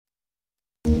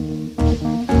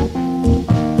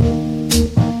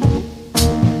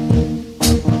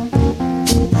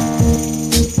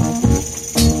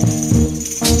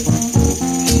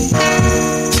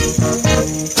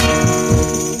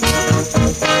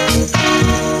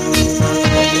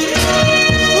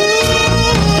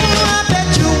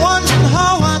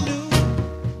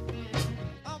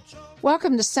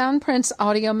Welcome to Soundprints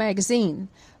Audio Magazine,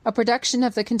 a production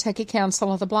of the Kentucky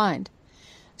Council of the Blind.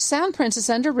 Soundprints is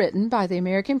underwritten by the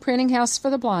American Printing House for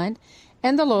the Blind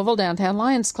and the Louisville Downtown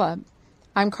Lions Club.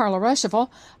 I'm Carla Ruschival.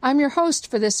 I'm your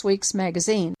host for this week's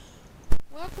magazine.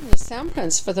 Welcome to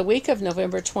Soundprints for the week of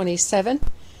November 27,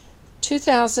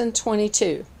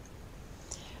 2022.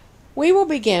 We will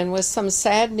begin with some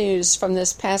sad news from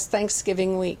this past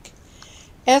Thanksgiving week.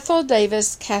 Ethel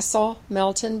Davis Castle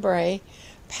Melton Bray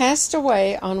passed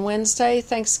away on Wednesday,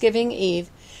 Thanksgiving Eve,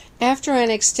 after an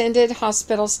extended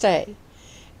hospital stay.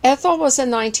 Ethel was a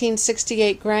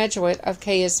 1968 graduate of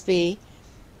KSB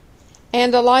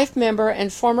and a life member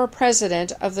and former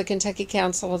president of the Kentucky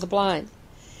Council of the Blind.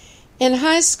 In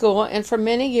high school and for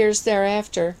many years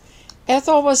thereafter,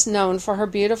 Ethel was known for her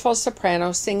beautiful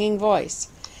soprano singing voice,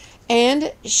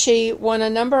 and she won a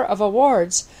number of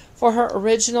awards for her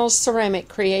original ceramic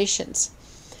creations.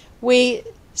 We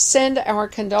send our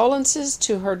condolences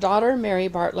to her daughter, Mary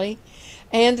Bartley,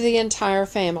 and the entire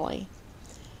family.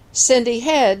 Cindy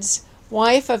Heads,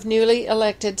 wife of newly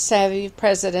elected Savvy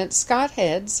President Scott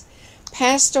Heads,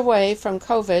 passed away from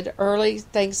COVID early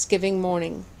Thanksgiving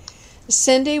morning.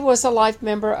 Cindy was a life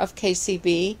member of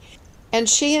KCB, and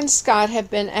she and Scott have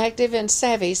been active in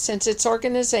Savvy since its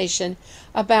organization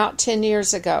about 10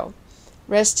 years ago.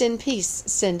 Rest in peace,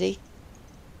 Cindy.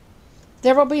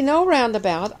 There will be no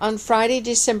roundabout on Friday,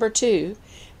 December 2,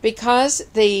 because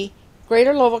the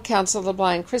Greater Louisville Council of the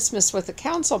Blind Christmas with the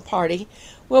Council party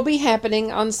will be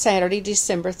happening on Saturday,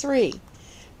 December 3.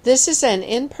 This is an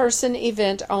in-person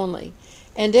event only,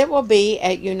 and it will be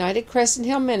at United Crescent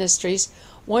Hill Ministries,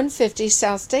 150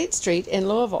 South State Street in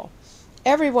Louisville.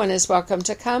 Everyone is welcome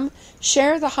to come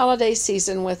share the holiday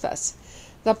season with us.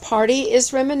 The party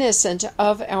is reminiscent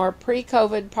of our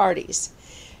pre-COVID parties.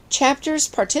 Chapters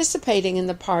participating in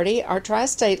the party are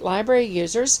Tri-State Library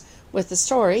users with the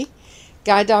story,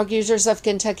 Guide Dog users of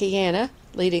Kentuckiana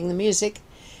leading the music,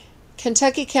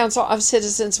 Kentucky Council of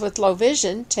Citizens with Low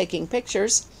Vision taking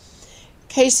pictures,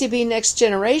 KCB Next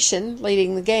Generation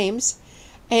leading the games,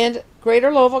 and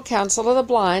Greater Louisville Council of the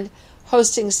Blind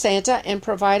hosting Santa and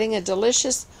providing a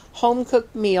delicious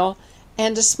home-cooked meal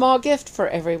and a small gift for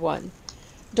everyone.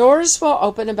 Doors will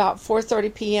open about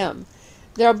 4:30 p.m.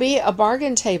 There'll be a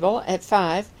bargain table at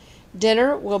 5.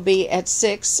 Dinner will be at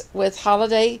 6 with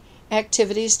holiday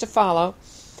activities to follow,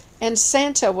 and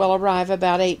Santa will arrive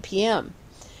about 8 p.m.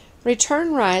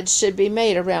 Return rides should be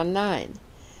made around 9.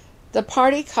 The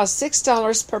party costs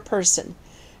 $6 per person.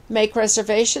 Make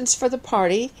reservations for the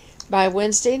party by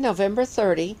Wednesday, November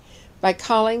 30 by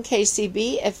calling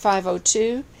KCB at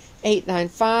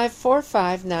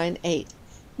 502-895-4598.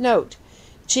 Note,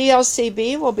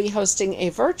 GLCB will be hosting a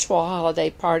virtual holiday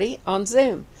party on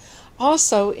Zoom,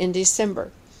 also in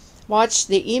December. Watch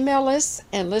the email lists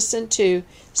and listen to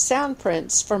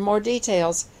Soundprints for more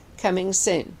details coming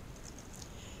soon.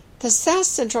 The South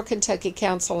Central Kentucky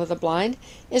Council of the Blind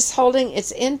is holding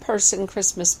its in-person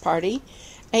Christmas party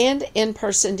and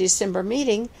in-person December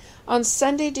meeting on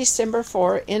Sunday, December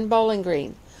 4 in Bowling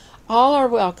Green. All are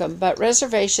welcome, but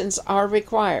reservations are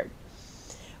required.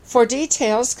 For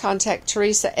details, contact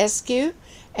Teresa Eskew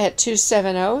at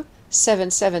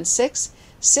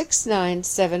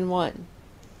 270-776-6971.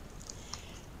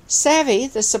 Savvy,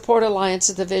 the Support Alliance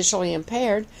of the Visually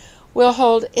Impaired, will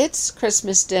hold its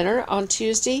Christmas dinner on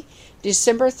Tuesday,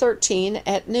 December 13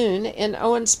 at noon in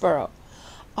Owensboro.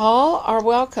 All are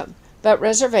welcome, but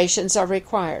reservations are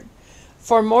required.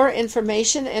 For more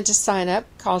information and to sign up,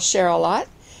 call Cheryl Lott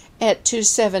at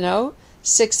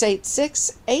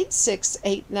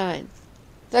 270-686-8689.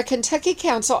 The Kentucky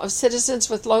Council of Citizens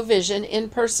with Low Vision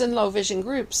in-person low vision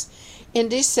groups in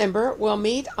December will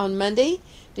meet on Monday,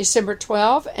 December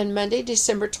 12 and Monday,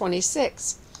 December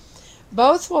 26.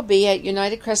 Both will be at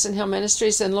United Crescent Hill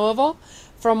Ministries in Louisville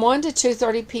from 1 to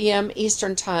 2:30 p.m.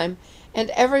 Eastern Time, and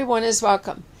everyone is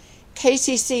welcome.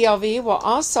 KCCLV will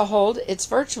also hold its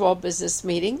virtual business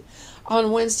meeting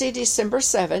on Wednesday, December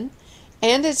 7,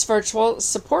 and its virtual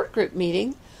support group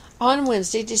meeting on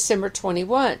Wednesday, December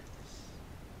 21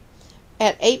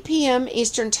 at 8 p.m.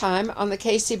 Eastern Time on the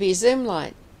KCB Zoom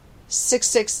line,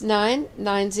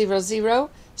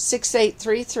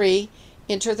 669-900-6833.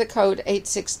 Enter the code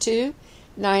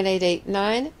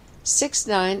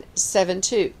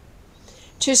 862-9889-6972.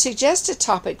 To suggest a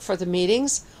topic for the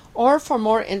meetings or for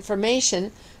more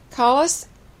information, call us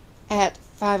at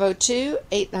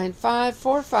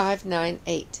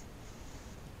 502-895-4598.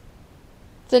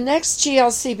 The next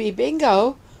GLCB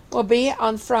Bingo will be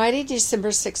on Friday,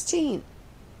 December 16.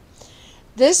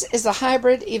 This is a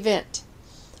hybrid event.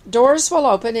 Doors will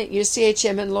open at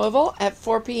UCHM in Louisville at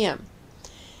 4 p.m.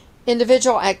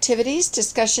 Individual activities,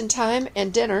 discussion time,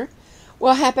 and dinner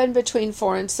will happen between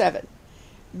 4 and 7.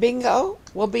 Bingo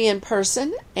will be in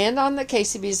person and on the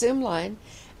KCB Zoom line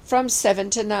from 7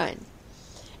 to 9.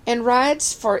 And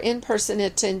rides for in-person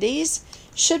attendees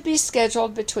should be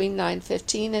scheduled between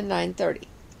 9:15 and 9:30.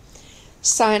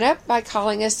 Sign up by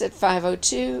calling us at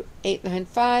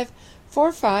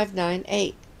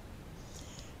 502-895-4598.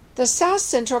 The South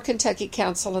Central Kentucky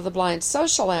Council of the Blind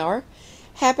Social Hour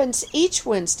happens each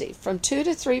Wednesday from 2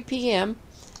 to 3 p.m.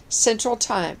 Central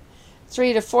Time,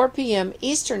 3 to 4 p.m.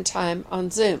 Eastern Time on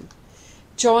Zoom.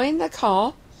 Join the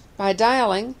call by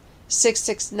dialing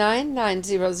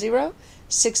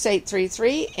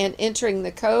 669-900-6833 and entering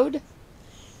the code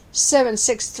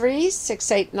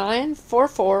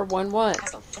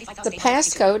 763-689-4411. The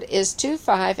passcode is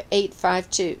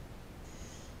 25852.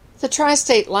 The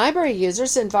Tri-State Library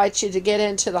users invite you to get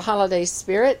into the holiday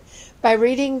spirit by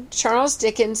reading Charles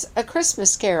Dickens' A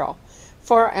Christmas Carol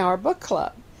for our book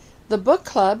club. The book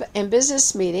club and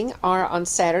business meeting are on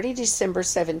Saturday, December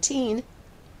 17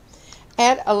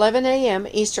 at 11 a.m.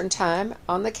 Eastern Time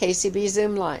on the KCB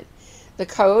Zoom line. The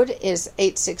code is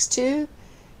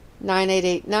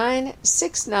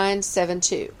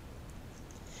 862-9889-6972.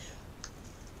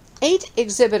 8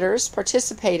 exhibitors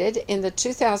participated in the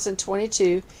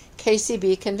 2022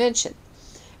 KCB Convention.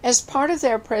 As part of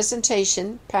their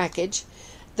presentation package,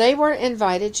 they were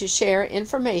invited to share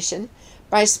information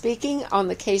by speaking on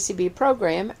the KCB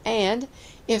program, and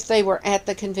if they were at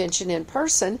the convention in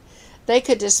person, they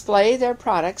could display their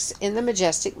products in the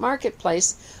Majestic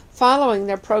Marketplace following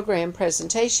their program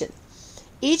presentation.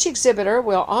 Each exhibitor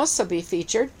will also be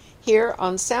featured here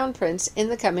on Soundprints in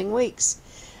the coming weeks.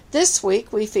 This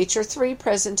week we feature 3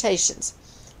 presentations.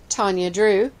 Tanya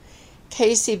Drew,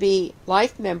 KCB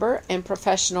Life member and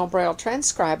professional Braille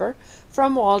transcriber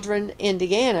from Waldron,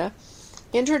 Indiana,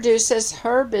 introduces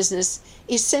her business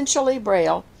Essentially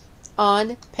Braille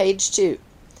on page 2.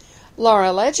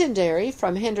 Laura Legendary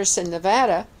from Henderson,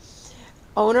 Nevada,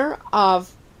 owner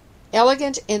of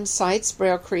Elegant Insights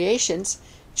Braille Creations,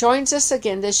 joins us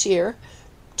again this year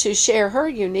to share her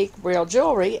unique Braille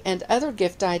jewelry and other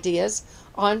gift ideas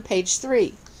on page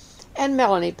 3. And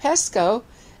Melanie Pesco,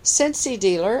 Scentsy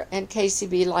dealer and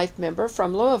KCB Life member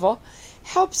from Louisville,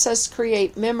 helps us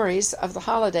create memories of the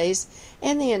holidays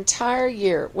and the entire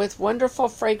year with wonderful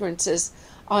fragrances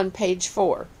on page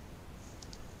 4.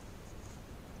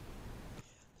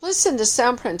 Listen to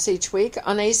Soundprints each week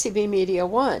on ACB Media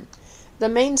 1, the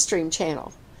mainstream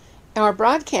channel. Our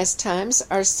broadcast times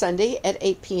are Sunday at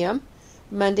 8 p.m.,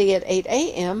 Monday at 8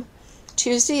 a.m.,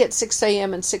 Tuesday at 6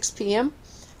 a.m. and 6 p.m.,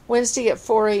 Wednesday at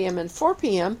 4 a.m. and 4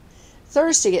 p.m.,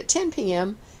 Thursday at 10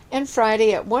 p.m., and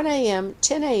Friday at 1 a.m.,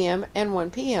 10 a.m., and 1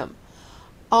 p.m.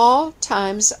 All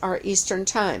times are Eastern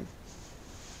Time.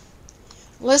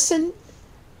 Listen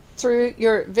through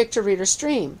your Victor Reader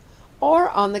stream or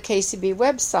on the KCB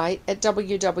website at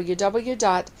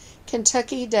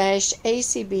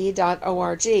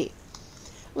www.kentucky-acb.org.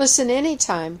 Listen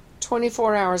anytime,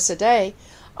 24 hours a day,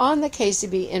 on the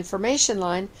KCB information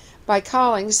line by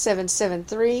calling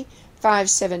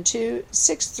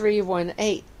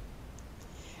 773-572-6318.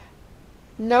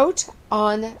 Note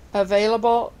on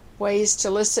available ways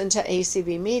to listen to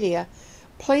ACB Media.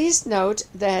 Please note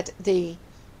that the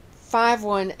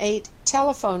 518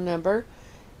 telephone number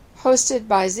hosted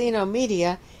by Zeno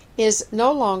Media is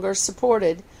no longer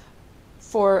supported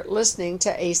for listening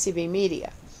to ACB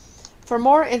Media. For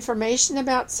more information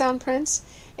about Soundprints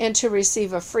and to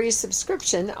receive a free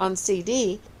subscription on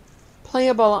CD,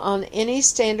 playable on any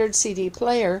standard CD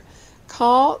player,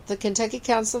 call the Kentucky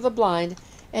Council of the Blind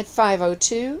at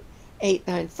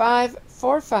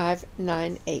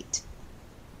 502-895-4598.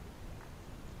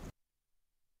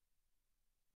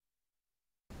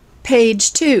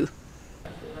 Page 2.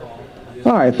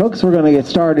 All right, folks, we're going to get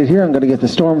started here. I'm going to get the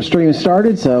storm stream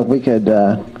started, so if we could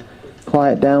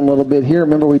quiet down a little bit here.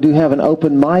 Remember, we do have an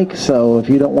open mic, so if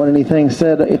you don't want anything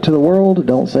said to the world,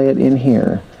 don't say it in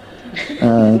here,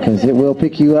 because it will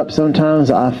pick you up sometimes.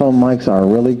 The iPhone mics are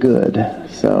really good,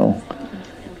 so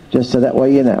just so that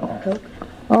way you know.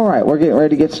 All right, we're getting ready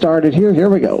to get started here. Here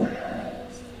we go.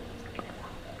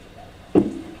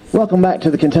 Welcome back to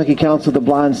the Kentucky Council of the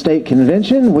Blind State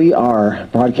Convention. We are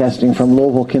broadcasting from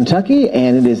Louisville, Kentucky,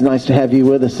 and it is nice to have you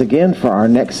with us again for our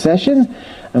next session.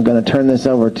 I'm going to turn this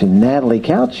over to Natalie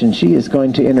Couch, and she is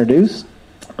going to introduce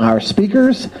our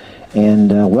speakers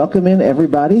and welcome in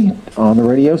everybody on the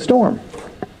Radio Storm.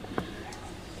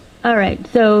 All right,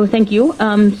 so thank you.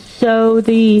 So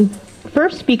the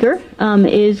first speaker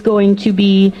is going to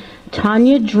be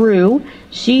Tanya Drew.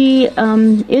 She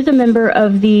is a member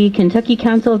of the Kentucky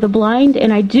Council of the Blind,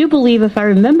 and I do believe, if I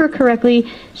remember correctly,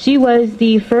 she was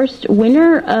the first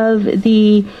winner of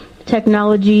the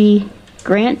technology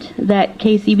grant that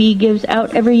KCB gives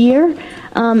out every year.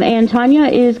 And Tanya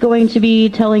is going to be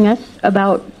telling us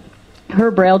about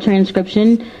her Braille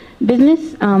transcription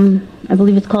business. I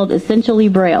believe it's called Essentially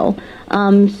Braille.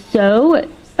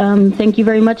 Thank you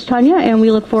very much, Tanya, and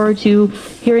we look forward to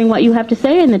hearing what you have to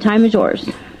say, and the time is yours.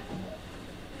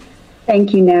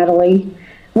 Thank you, Natalie.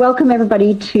 Welcome,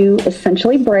 everybody, to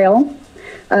Essentially Braille,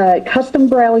 Custom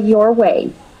Braille Your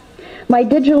Way. My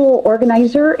digital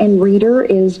organizer and reader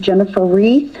is Jennifer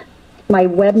Reith. My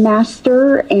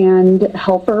webmaster and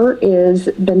helper is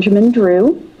Benjamin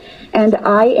Drew. And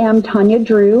I am Tanya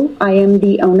Drew. I am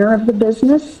the owner of the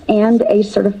business and a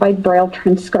certified Braille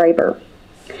transcriber.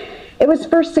 It was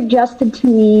first suggested to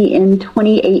me in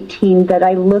 2018 that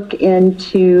I look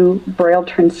into Braille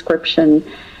transcription.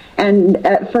 And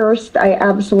at first, I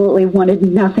absolutely wanted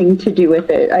nothing to do with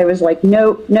it. I was like,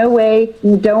 no way,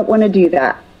 don't want to do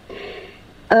that.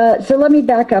 So let me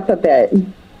back up a bit.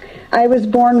 I was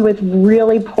born with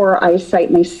really poor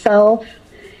eyesight myself,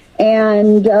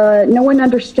 and no one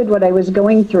understood what I was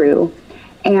going through.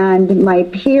 And my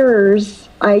peers,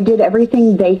 I did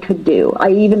everything they could do.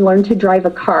 I even learned to drive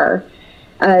a car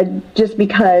just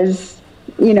because,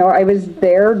 I was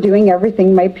there doing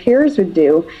everything my peers would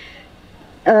do.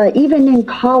 Even in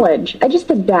college, I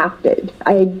just adapted.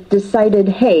 I decided,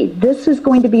 hey, this is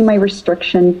going to be my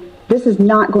restriction. This is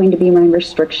not going to be my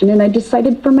restriction. And I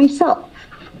decided for myself.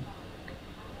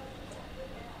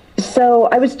 So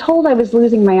I was told I was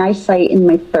losing my eyesight in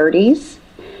my 30s.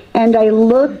 And I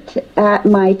looked at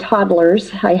my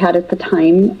toddlers I had at the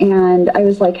time, and I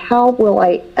was like, how will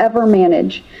I ever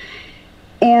manage?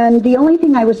 And the only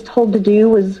thing I was told to do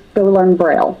was go learn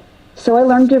Braille. So I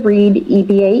learned to read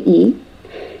EBAE.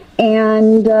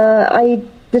 And I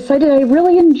decided I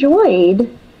really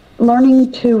enjoyed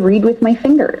learning to read with my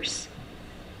fingers.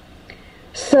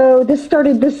 So this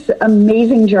started this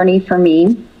amazing journey for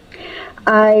me.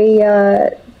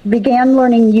 I began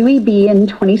learning UEB in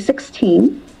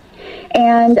 2016,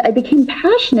 and I became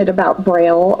passionate about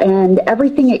Braille and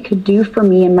everything it could do for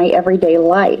me in my everyday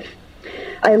life.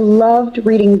 I loved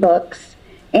reading books,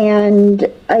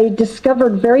 and I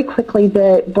discovered very quickly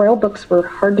that Braille books were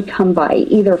hard to come by,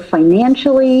 either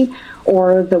financially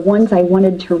or the ones I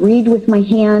wanted to read with my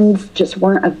hands just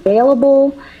weren't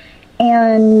available.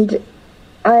 And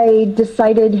I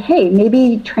decided, hey,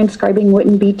 maybe transcribing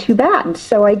wouldn't be too bad,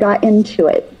 so I got into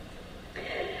it.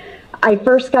 I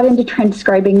first got into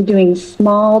transcribing doing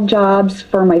small jobs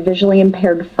for my visually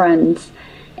impaired friends,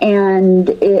 and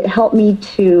it helped me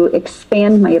to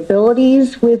expand my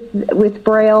abilities with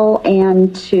Braille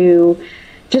and to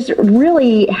just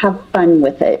really have fun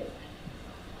with it.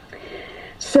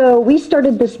 So we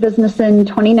started this business in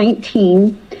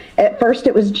 2019. At first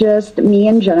it was just me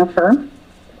and Jennifer,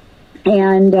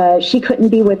 and she couldn't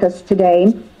be with us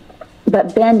today,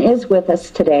 but Ben is with us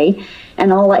today,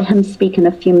 and I'll let him speak in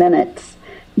a few minutes.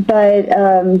 But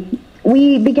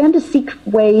we began to seek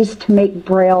ways to make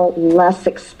Braille less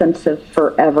expensive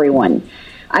for everyone.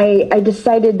 I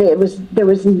decided that there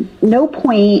was no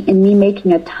point in me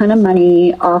making a ton of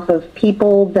money off of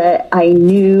people that I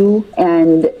knew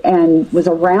and was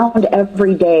around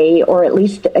every day, or at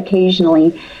least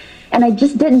occasionally. And I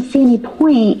just didn't see any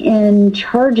point in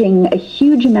charging a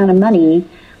huge amount of money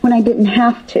when I didn't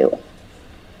have to.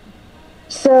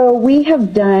 So we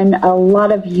have done a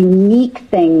lot of unique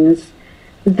things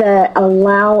that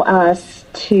allow us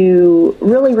to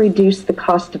really reduce the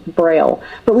cost of Braille.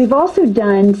 But we've also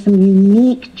done some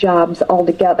unique jobs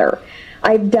altogether.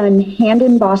 I've done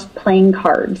hand-embossed playing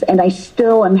cards, and I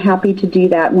still am happy to do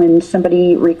that when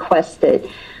somebody requests it.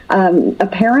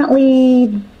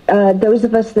 Apparently, those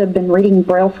of us that have been reading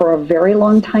Braille for a very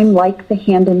long time like the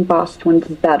hand-embossed ones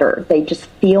better. They just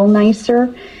feel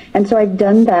nicer, and so I've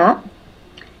done that.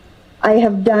 I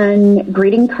have done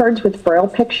greeting cards with Braille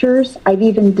pictures. I've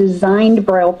even designed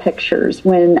Braille pictures.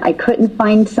 When I couldn't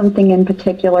find something in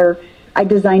particular, I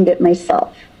designed it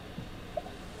myself.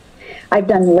 I've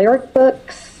done lyric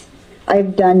books.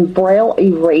 I've done Braille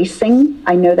erasing.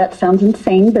 I know that sounds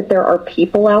insane, but there are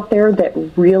people out there that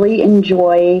really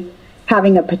enjoy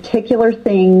having a particular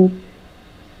thing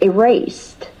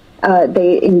erased.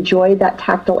 They enjoy that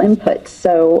tactile input.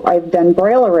 So I've done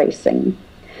Braille erasing.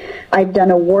 I've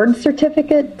done award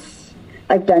certificates.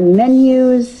 I've done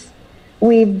menus.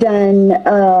 We've done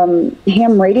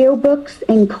ham radio books,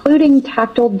 including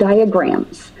tactile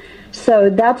diagrams. So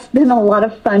that's been a lot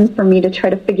of fun for me to try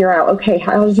to figure out, okay,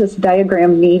 how does this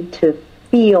diagram need to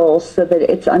feel so that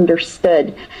it's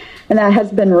understood. And that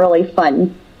has been really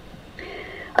fun.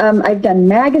 I've done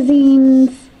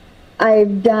magazines.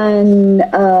 I've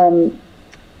done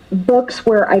books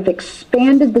where I've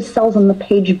expanded the cells on the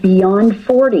page beyond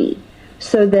 40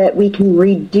 so that we can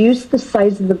reduce the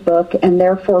size of the book and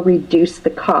therefore reduce the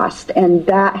cost. And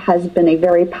that has been a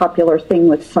very popular thing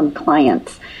with some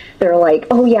clients. They're like,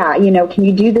 oh yeah, can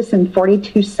you do this in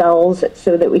 42 cells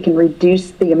so that we can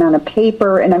reduce the amount of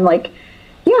paper? And I'm like,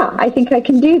 yeah, I think I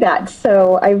can do that.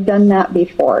 So I've done that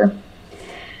before.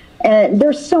 And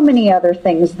there's so many other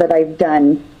things that I've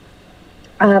done.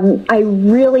 I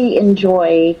really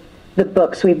enjoy the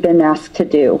books we've been asked to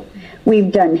do.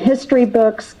 We've done history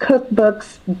books,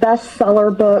 cookbooks,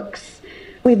 bestseller books.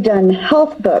 We've done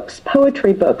health books,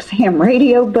 poetry books, ham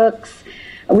radio books.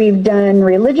 We've done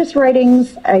religious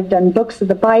writings. I've done books of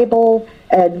the Bible,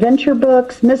 adventure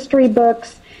books, mystery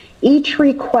books. Each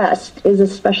request is a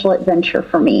special adventure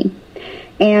for me.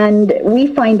 And we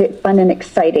find it fun and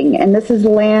exciting. And this has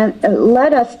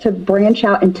led us to branch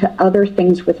out into other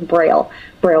things with Braille.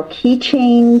 Braille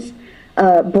keychains,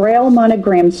 Braille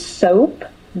monogram soap,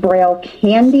 Braille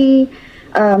candy,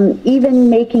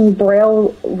 even making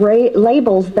Braille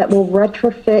labels that will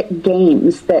retrofit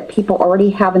games that people already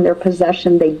have in their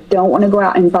possession. They don't want to go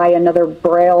out and buy another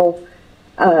Braille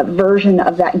version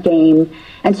of that game.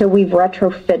 And so we've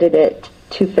retrofitted it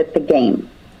to fit the game.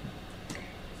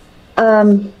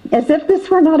 As if this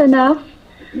were not enough,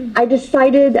 I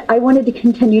decided I wanted to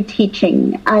continue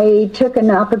teaching. I took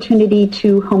an opportunity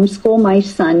to homeschool my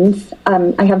sons.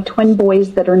 I have twin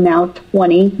boys that are now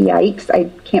 20. Yikes, I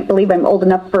can't believe I'm old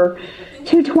enough for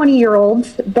two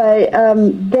 20-year-olds. But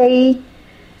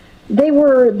they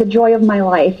were the joy of my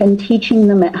life, and teaching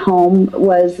them at home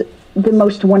was the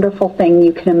most wonderful thing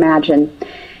you can imagine.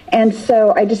 And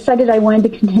so I decided I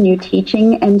wanted to continue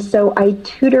teaching, and so I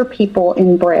tutor people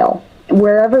in Braille.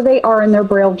 Wherever they are in their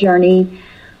Braille journey,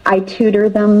 I tutor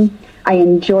them. I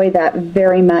enjoy that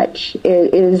very much.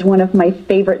 It is one of my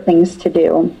favorite things to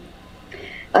do.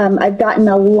 I've gotten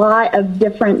a lot of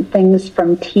different things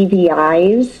from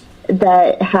TVIs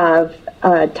that have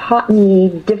taught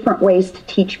me different ways to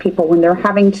teach people when they're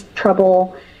having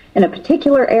trouble in a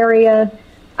particular area.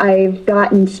 I've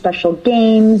gotten special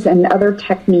games and other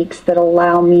techniques that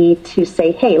allow me to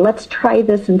say, hey, let's try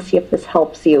this and see if this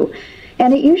helps you.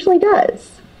 And it usually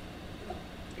does.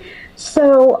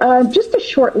 So just a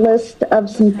short list of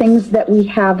some things that we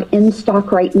have in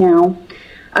stock right now.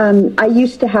 I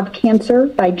Used to Have Cancer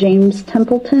by James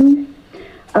Templeton.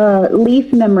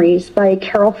 Leaf Memories by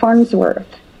Carol Farnsworth.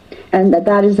 And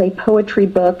that is a poetry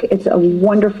book. It's a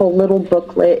wonderful little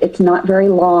booklet. It's not very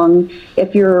long.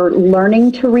 If you're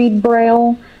learning to read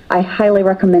Braille, I highly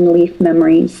recommend Leaf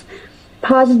Memories.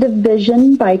 Positive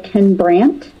Vision by Ken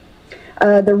Brandt.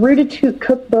 The Rooted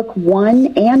Cookbook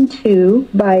 1 and 2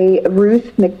 by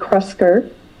Ruth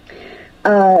McCrusker.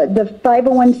 The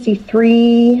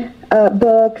 501c3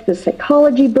 book, the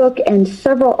Psychology book, and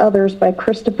several others by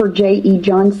Christopher J.E.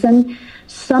 Johnson.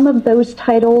 Some of those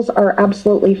titles are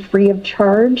absolutely free of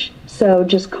charge, so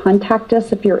just contact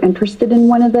us if you're interested in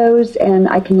one of those, and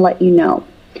I can let you know.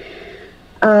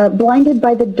 Blinded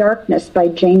by the Darkness by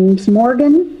James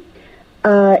Morgan.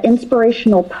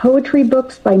 Inspirational poetry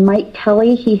books by Mike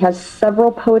Kelly. He has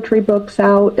several poetry books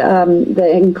out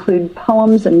that include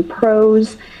poems and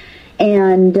prose,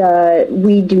 and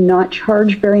we do not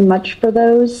charge very much for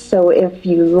those. So if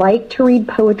you like to read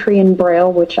poetry in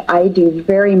Braille, which I do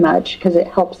very much because it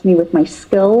helps me with my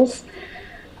skills,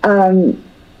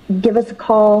 give us a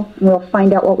call and we'll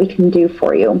find out what we can do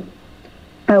for you.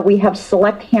 We have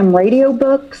select ham radio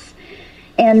books.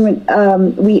 And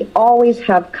we always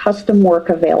have custom work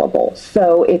available.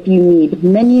 So if you need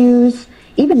menus,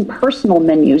 even personal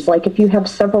menus, like if you have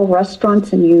several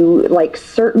restaurants and you like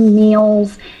certain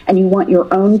meals and you want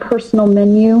your own personal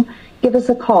menu, give us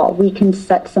a call. We can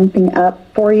set something up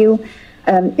for you.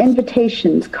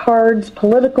 Invitations, cards,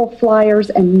 political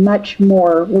flyers, and much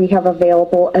more we have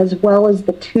available, as well as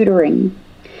the tutoring.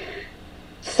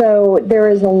 So there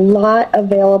is a lot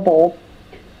available.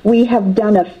 We have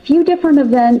done a few different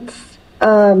events,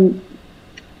 and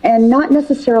not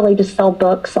necessarily to sell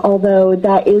books, although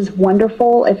that is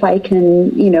wonderful if I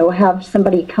can, have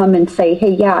somebody come and say,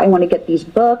 hey, yeah, I want to get these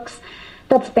books.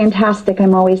 That's fantastic.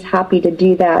 I'm always happy to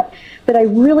do that. But I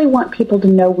really want people to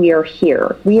know we are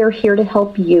here. We are here to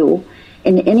help you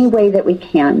in any way that we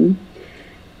can.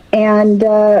 And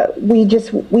we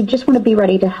just want to be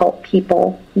ready to help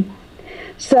people.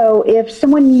 So if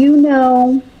someone you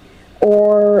know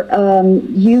or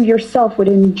you yourself would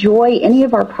enjoy any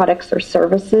of our products or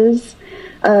services,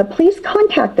 please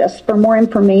contact us for more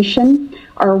information.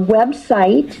 Our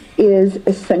website is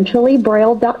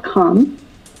essentiallybraille.com.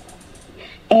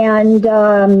 And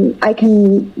I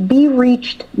can be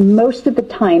reached most of the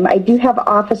time. I do have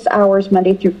office hours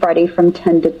Monday through Friday from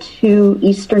 10 to 2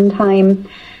 Eastern Time.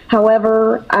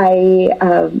 However, I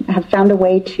have found a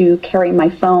way to carry my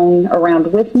phone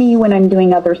around with me when I'm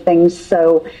doing other things.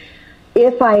 So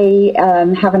if I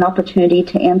have an opportunity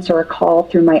to answer a call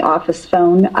through my office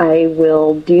phone, I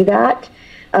will do that.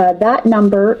 That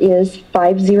number is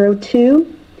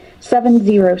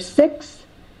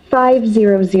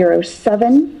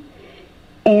 502-706-5007.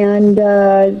 And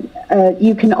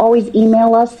you can always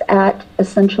email us at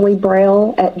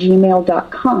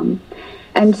essentiallybraille@gmail.com.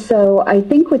 And so I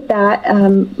think with that,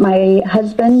 my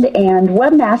husband and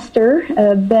webmaster,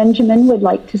 Benjamin, would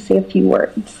like to say a few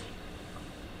words.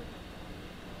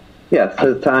 Yes,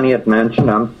 as Tanya had mentioned,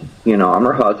 I'm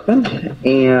her husband,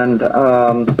 and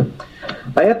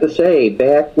I have to say,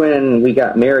 back when we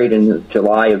got married in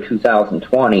July of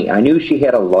 2020, I knew she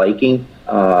had a liking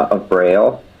of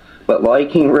Braille, but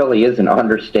liking really is an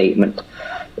understatement.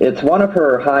 It's one of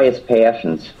her highest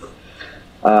passions.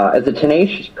 As a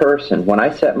tenacious person, when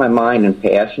I set my mind and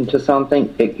passion to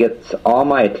something, it gets all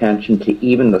my attention to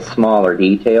even the smaller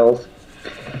details.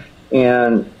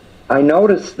 And I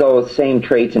noticed those same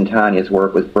traits in Tanya's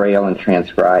work with Braille and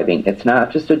transcribing. It's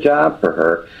not just a job for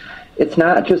her. It's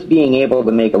not just being able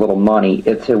to make a little money.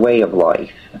 It's a way of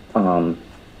life. In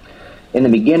the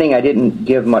beginning, I didn't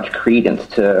give much credence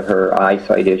to her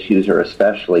eyesight issues, or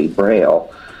especially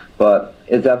Braille. But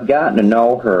as I've gotten to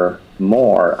know her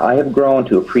more, I have grown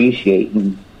to appreciate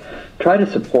and try to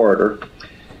support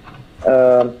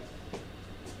her.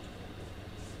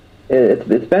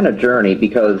 It's been a journey,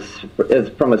 because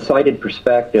from a sighted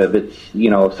perspective,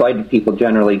 sighted people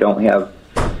generally don't have,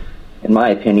 in my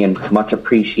opinion, much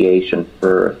appreciation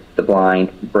for the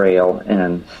blind, Braille,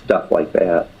 and stuff like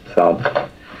that. So,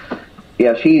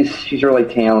 yeah, she's really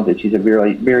talented. She's a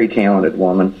very, very talented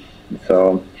woman.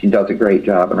 So she does a great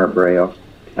job in her Braille.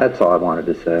 That's all I wanted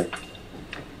to say.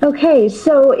 Okay,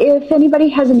 so if anybody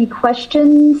has any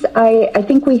questions, I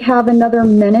think we have another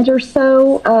minute or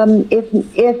so.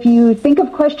 If you think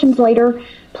of questions later,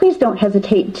 please don't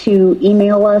hesitate to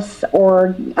email us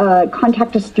or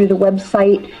contact us through the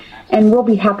website, and we'll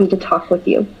be happy to talk with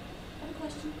you.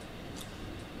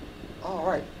 All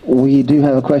right. We do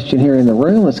have a question here in the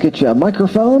room. Let's get you a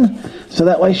microphone so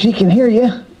that way she can hear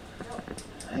you.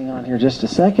 Hang on here just a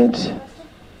second.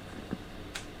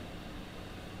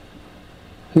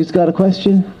 Who's got a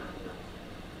question?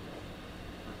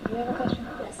 You have a question?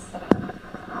 Yes.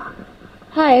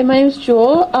 Hi, my name is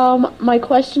Jewel. My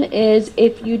question is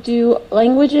if you do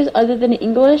languages other than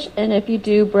English, and if you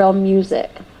do Braille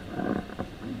music.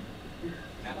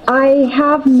 I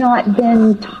have not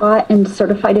been taught and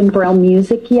certified in Braille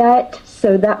music yet,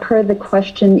 so that part of the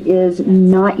question is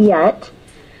not yet.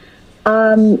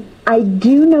 I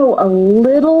do know a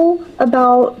little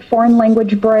about foreign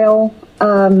language Braille.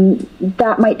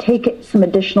 That might take some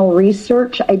additional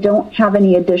research. I don't have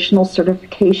any additional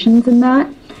certifications in that.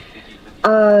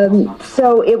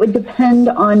 So it would depend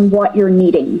on what you're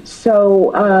needing.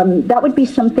 So that would be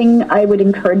something I would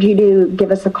encourage you to give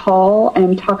us a call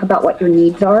and talk about what your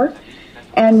needs are,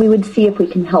 and we would see if we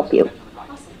can help you.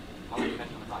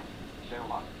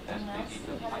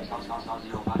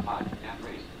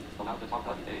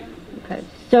 Okay,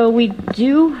 so we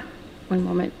do, one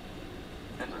moment.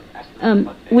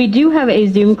 We do have a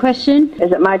Zoom question.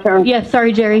 Is it my turn? Yes,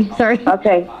 sorry, Jerry. Sorry.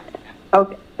 Okay,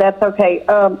 that's okay.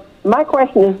 My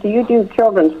question is, do you do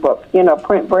children's books,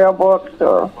 print Braille books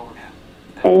or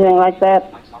anything like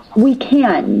that? We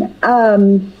can.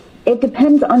 It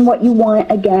depends on what you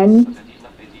want. Again,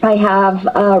 I have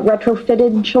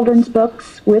retrofitted children's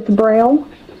books with Braille,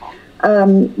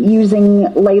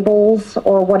 using labels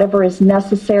or whatever is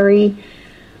necessary.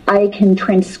 I can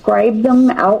transcribe them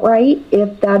outright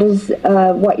if that is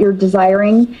what you're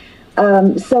desiring.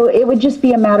 So it would just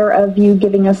be a matter of you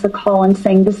giving us a call and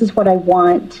saying, this is what I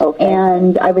want, okay,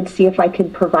 and I would see if I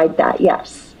could provide that,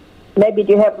 yes. Maybe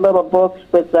do you have little books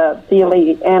with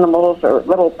feely animals or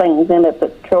little things in it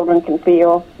that children can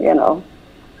feel,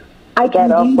 I can That's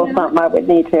do also that. something I would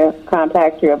need to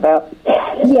contact you about.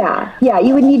 Yeah,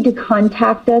 you would need to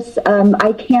contact us.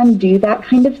 I can do that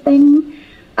kind of thing,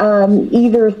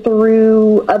 either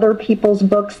through other people's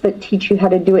books that teach you how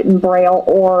to do it in Braille,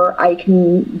 or I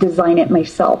can design it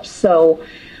myself. So,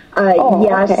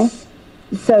 yes. Okay.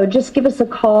 So just give us a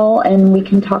call and we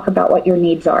can talk about what your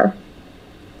needs are.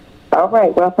 All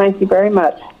right. Well, thank you very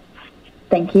much.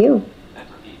 Thank you.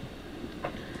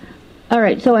 All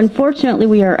right, so unfortunately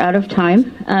we are out of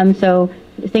time. So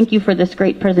thank you for this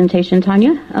great presentation,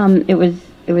 Tanya. It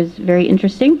was very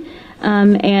interesting.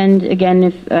 And again,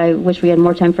 if I wish we had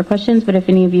more time for questions, but if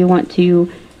any of you want to,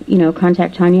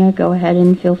 contact Tanya, go ahead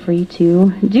and feel free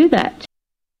to do that.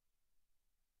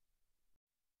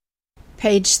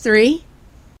 Page 3.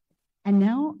 And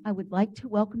now I would like to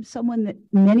welcome someone that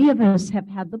many of us have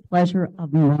had the pleasure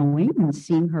of knowing and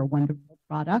seeing her wonderful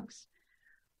products.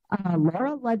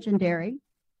 Laura Legendary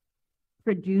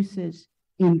produces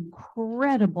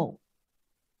incredible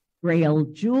Braille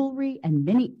jewelry and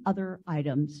many other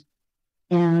items.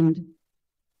 And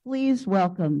please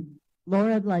welcome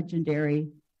Laura Legendary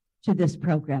to this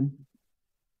program.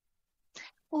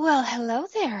 Well, hello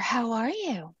there. How are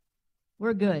you?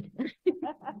 We're good.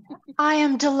 I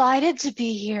am delighted to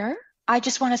be here. I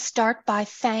just want to start by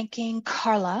thanking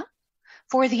Carla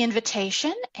for the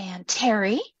invitation and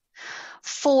Terry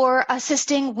for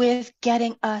assisting with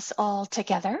getting us all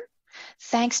together.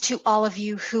 Thanks to all of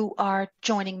you who are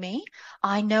joining me.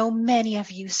 I know many of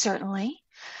you certainly.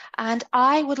 And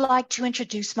I would like to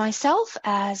introduce myself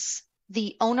as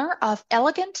the owner of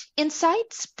Elegant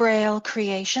Insights Braille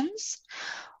Creations.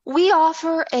 We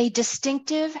offer a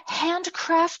distinctive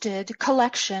handcrafted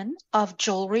collection of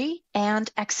jewelry and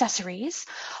accessories,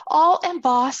 all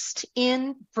embossed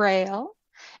in Braille.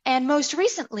 And most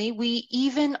recently, we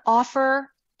even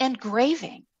offer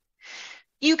engraving.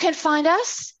 You can find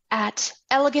us at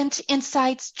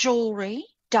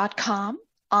elegantinsightsjewelry.com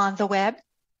on the web.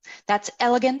 That's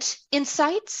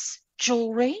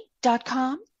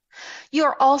elegantinsightsjewelry.com.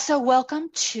 You're also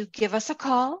welcome to give us a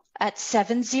call at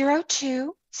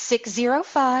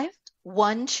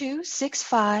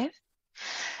 702-605-1265.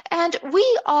 And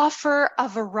we offer a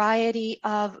variety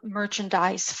of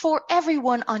merchandise for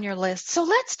everyone on your list. So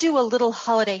let's do a little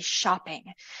holiday shopping.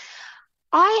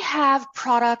 I have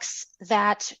products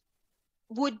that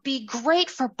would be great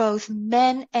for both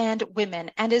men and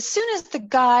women. And as soon as the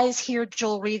guys hear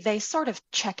jewelry, they sort of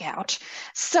check out.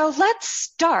 So let's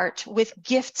start with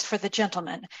gifts for the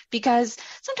gentlemen, because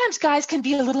sometimes guys can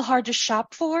be a little hard to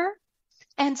shop for.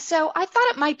 And so I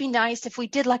thought it might be nice if we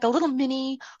did like a little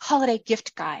mini holiday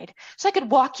gift guide. So I could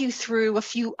walk you through a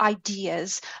few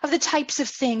ideas of the types of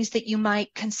things that you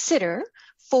might consider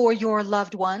for your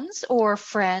loved ones or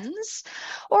friends,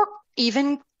 or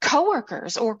even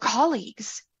coworkers or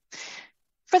colleagues.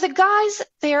 For the guys,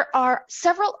 there are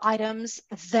several items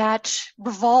that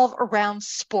revolve around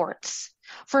sports.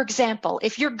 For example,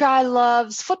 if your guy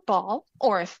loves football,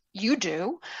 or if you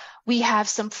do, we have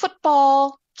some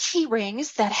football key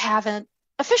rings that have an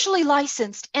officially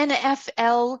licensed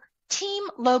NFL team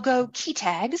logo key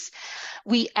tags.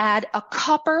 We add a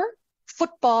copper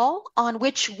football on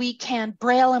which we can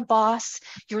Braille emboss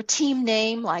your team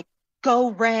name, like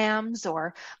Go Rams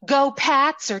or Go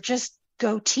Pats or just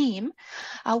Go Team.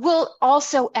 We'll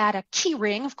also add a key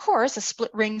ring, of course, a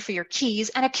split ring for your keys,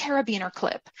 and a carabiner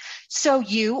clip. So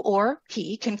you or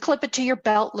he can clip it to your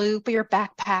belt loop or your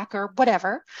backpack or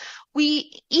whatever.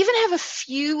 We even have a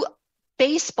few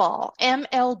baseball,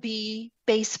 MLB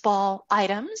baseball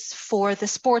items for the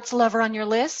sports lover on your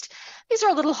list. These are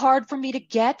a little hard for me to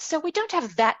get, so we don't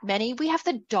have that many. We have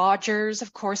the Dodgers,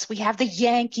 of course, we have the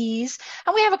Yankees,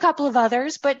 and we have a couple of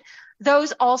others, but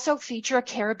those also feature a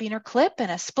carabiner clip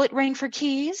and a split ring for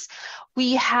keys.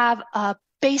 We have a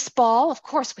baseball. Of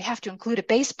course, we have to include a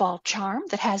baseball charm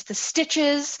that has the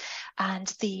stitches and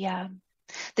the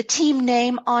team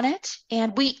name on it.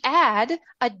 And we add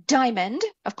a diamond,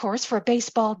 of course, for a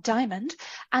baseball diamond.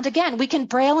 And again, we can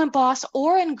Braille emboss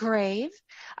or engrave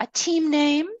a team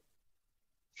name,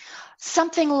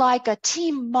 something like a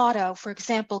team motto, for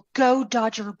example, Go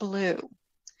Dodger Blue.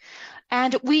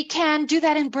 And we can do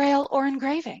that in Braille or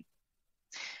engraving.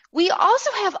 We also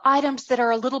have items that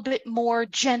are a little bit more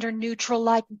gender neutral,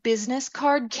 like business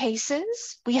card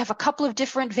cases. We have a couple of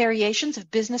different variations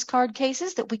of business card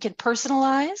cases that we can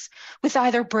personalize with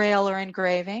either Braille or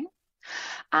engraving.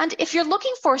 And if you're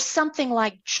looking for something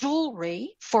like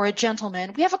jewelry for a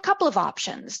gentleman, we have a couple of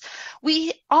options.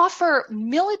 We offer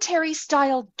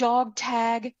military-style dog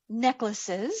tag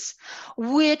necklaces,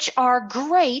 which are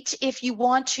great if you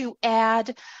want to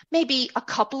add maybe a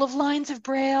couple of lines of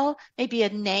Braille, maybe a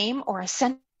name or a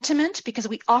sentiment, because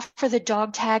we offer the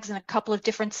dog tags in a couple of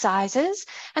different sizes,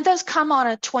 and those come on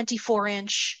a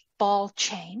 24-inch ball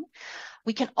chain.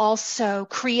 We can also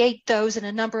create those in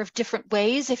a number of different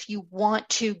ways if you want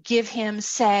to give him,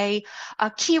 say, a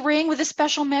key ring with a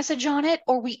special message on it,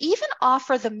 or we even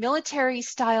offer the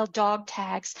military-style dog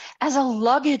tags as a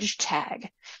luggage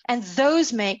tag, and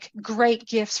those make great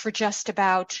gifts for just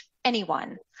about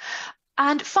anyone.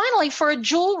 And finally, for a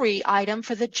jewelry item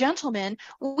for the gentleman,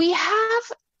 we have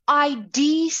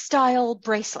ID style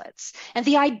bracelets. And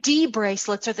the ID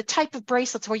bracelets are the type of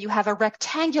bracelets where you have a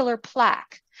rectangular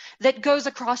plaque that goes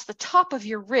across the top of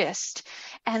your wrist.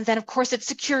 And then, of course, it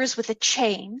secures with a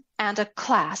chain and a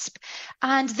clasp.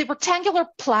 And the rectangular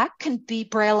plaque can be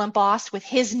braille embossed with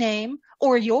his name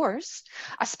or yours,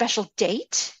 a special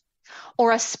date,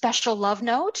 or a special love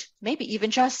note, maybe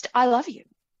even just I love you.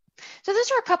 So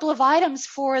those are a couple of items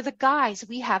for the guys.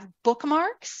 We have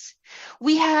bookmarks.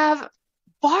 We have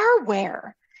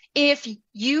barware. If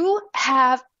you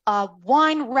have a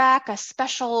wine rack, a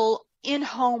special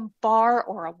in-home bar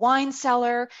or a wine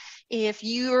cellar, if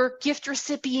your gift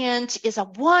recipient is a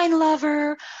wine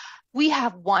lover, we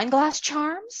have wine glass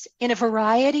charms in a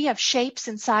variety of shapes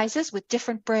and sizes with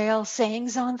different braille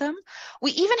sayings on them.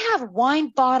 We even have wine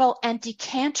bottle and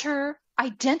decanter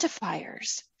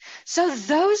identifiers. So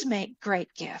those make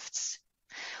great gifts.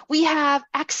 We have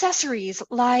accessories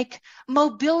like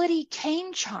mobility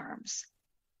cane charms.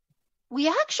 We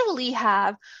actually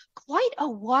have quite a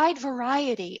wide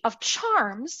variety of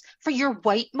charms for your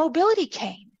white mobility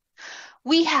cane.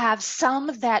 We have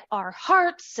some that are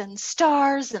hearts and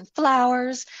stars and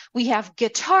flowers. We have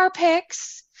guitar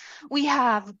picks. We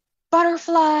have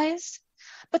butterflies.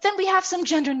 But then we have some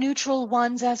gender neutral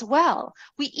ones as well.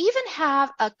 We even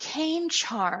have a cane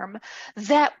charm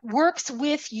that works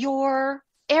with your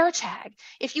AirTag.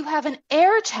 If you have an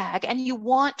AirTag and you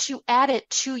want to add it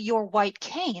to your white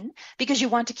cane because you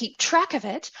want to keep track of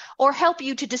it or help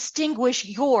you to distinguish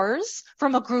yours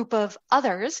from a group of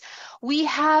others, we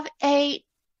have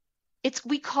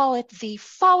we call it the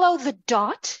Follow the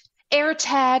Dot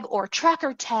AirTag or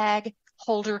Tracker Tag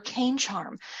holder cane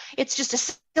charm. It's just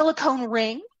a silicone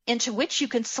ring into which you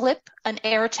can slip an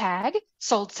AirTag,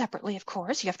 sold separately, of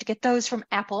course. You have to get those from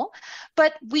Apple.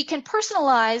 But we can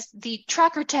personalize the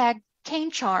Tracker Tag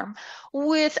cane charm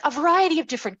with a variety of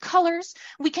different colors.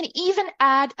 We can even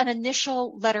add an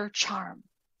initial letter charm.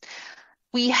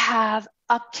 We have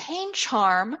a cane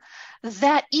charm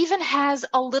that even has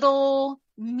a little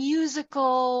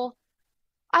musical,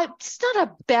 it's not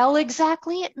a bell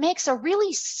exactly. It makes a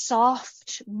really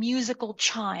soft musical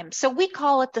chime. So we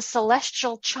call it the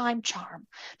Celestial Chime Charm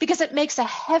because it makes a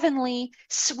heavenly,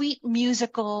 sweet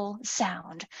musical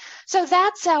sound. So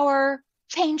that's our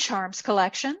cane charms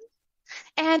collection.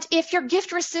 And if your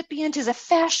gift recipient is a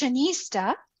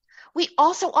fashionista, we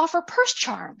also offer purse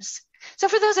charms. So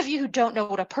for those of you who don't know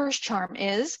what a purse charm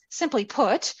is, simply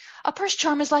put, a purse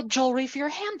charm is like jewelry for your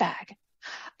handbag.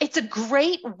 It's a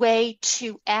great way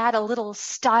to add a little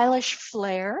stylish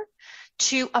flair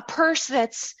to a purse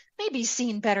that's maybe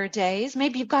seen better days.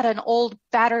 Maybe you've got an old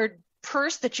battered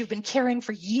purse that you've been carrying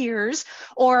for years,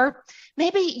 or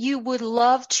maybe you would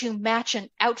love to match an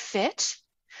outfit.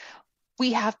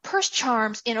 We have purse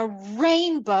charms in a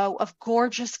rainbow of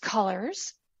gorgeous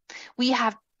colors. We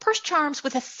have purse charms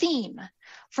with a theme.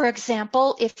 For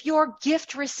example, if your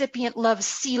gift recipient loves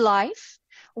sea life,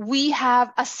 we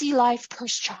have a sea life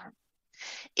purse charm.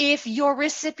 If your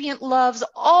recipient loves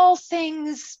all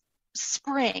things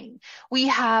spring, we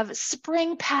have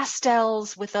spring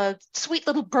pastels with a sweet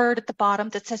little bird at the bottom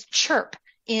that says chirp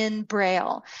in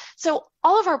Braille. So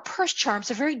all of our purse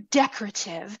charms are very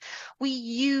decorative. We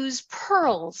use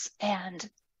pearls and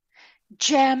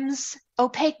gems,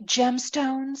 opaque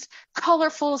gemstones,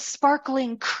 colorful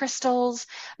sparkling crystals,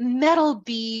 metal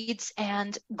beads,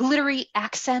 and glittery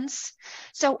accents.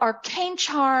 So our cane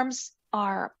charms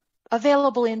are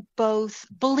available in both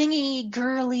blingy,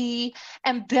 girly,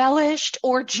 embellished,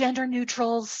 or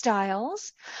gender-neutral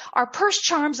styles. Our purse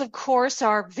charms, of course,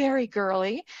 are very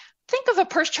girly. Think of a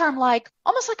purse charm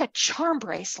almost like a charm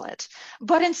bracelet,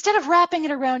 but instead of wrapping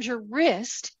it around your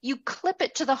wrist, you clip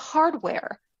it to the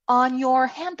hardware on your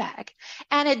handbag,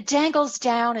 and it dangles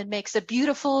down and makes a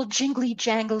beautiful jingly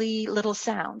jangly little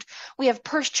sound. We have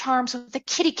purse charms with a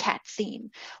kitty cat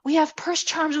theme. We have purse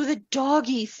charms with a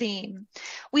doggy theme.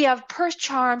 We have purse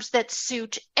charms that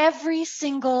suit every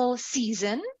single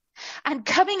season. And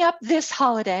coming up this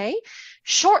holiday,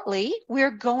 shortly,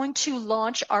 we're going to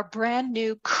launch our brand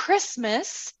new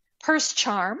Christmas purse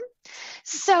charm.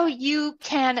 So you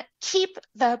can keep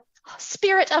the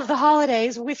spirit of the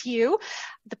holidays with you.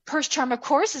 The purse charm, of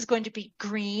course, is going to be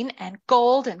green and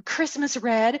gold and Christmas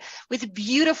red with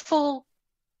beautiful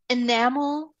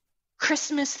enamel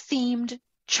Christmas-themed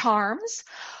charms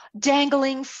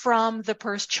dangling from the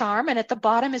purse charm, and at the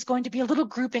bottom is going to be a little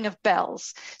grouping of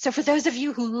bells. So for those of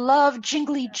you who love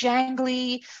jingly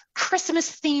jangly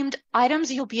Christmas-themed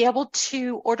items, you'll be able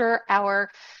to order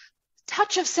our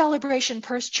Touch of Celebration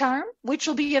purse charm, which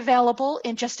will be available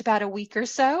in just about a week or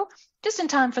so, just in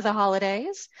time for the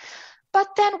holidays.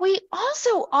 But then we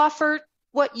also offer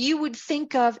what you would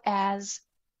think of as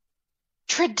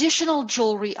traditional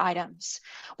jewelry items.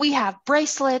 We have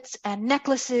bracelets and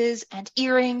necklaces and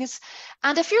earrings.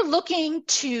 And if you're looking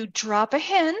to drop a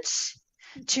hint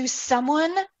to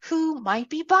someone who might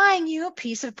be buying you a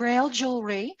piece of Braille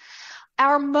jewelry,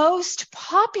 our most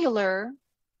popular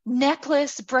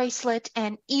necklace, bracelet,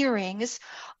 and earrings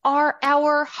are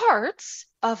our hearts,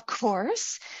 of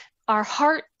course. Our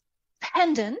heart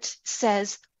pendant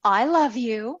says, "I love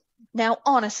you." Now,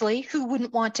 honestly, who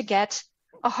wouldn't want to get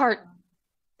a heart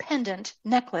pendant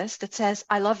necklace that says,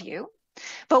 "I love you"?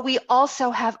 But we also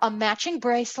have a matching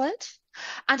bracelet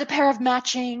and a pair of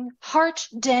matching heart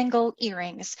dangle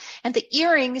earrings. And the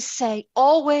earrings say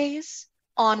 "always"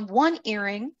 on one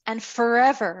earring and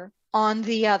 "forever" on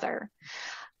the other.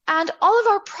 And all of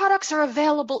our products are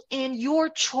available in your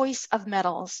choice of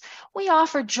metals. We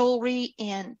offer jewelry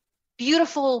in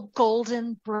beautiful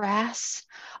golden brass,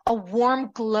 a warm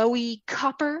glowy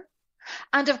copper,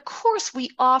 and of course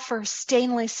we offer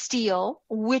stainless steel,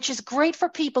 which is great for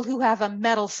people who have a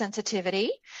metal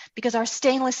sensitivity, because our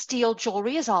stainless steel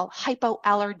jewelry is all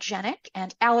hypoallergenic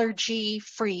and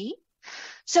allergy-free.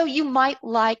 So you might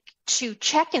like to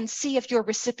check and see if your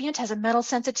recipient has a metal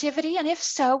sensitivity, and if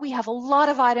so, we have a lot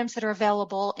of items that are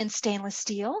available in stainless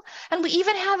steel, and we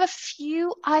even have a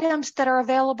few items that are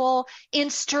available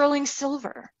in sterling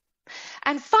silver.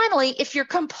 And finally, if you're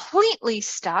completely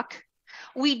stuck,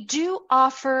 we do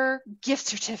offer gift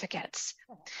certificates.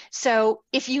 So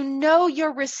if you know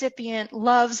your recipient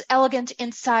loves Elegant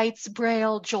Insights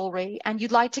Braille jewelry and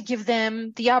you'd like to give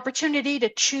them the opportunity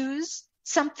to choose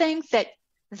something that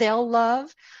they'll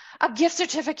love, a gift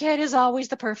certificate is always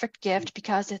the perfect gift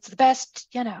because it's the best,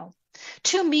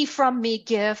 to me from me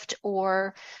gift,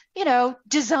 or,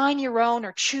 design your own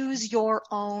or choose your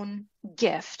own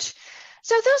gift.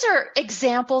 So those are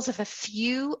examples of a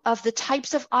few of the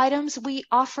types of items we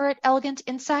offer at Elegant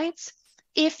Insights.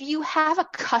 If you have a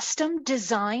custom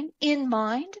design in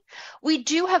mind, we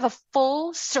do have a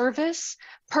full service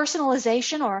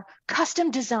personalization or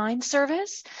custom design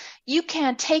service. You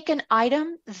can take an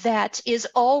item that is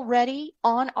already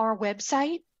on our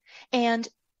website and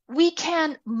we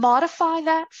can modify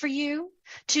that for you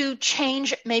to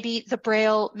change maybe the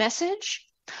Braille message,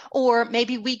 or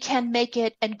maybe we can make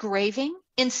it engraving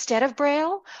instead of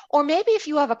Braille, or maybe if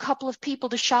you have a couple of people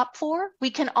to shop for, we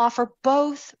can offer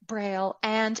both Braille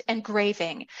and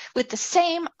engraving with the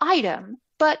same item,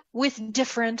 but with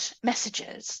different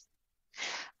messages.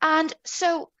 And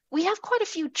so we have quite a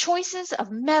few choices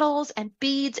of metals and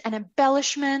beads and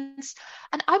embellishments,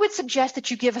 and I would suggest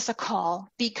that you give us a call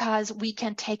because we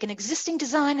can take an existing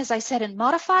design, as I said, and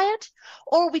modify it,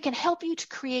 or we can help you to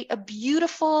create a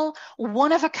beautiful,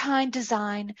 one-of-a-kind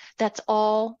design that's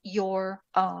all your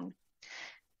own.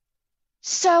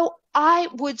 So I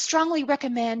would strongly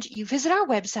recommend you visit our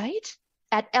website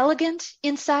at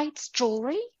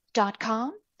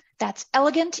elegantinsightsjewelry.com. That's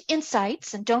Elegant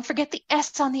Insights, and don't forget the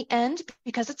S on the end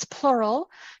because it's plural.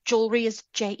 Jewelry is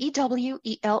Jewelry,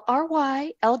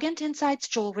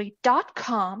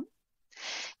 elegantinsightsjewelry.com.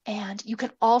 And you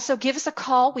can also give us a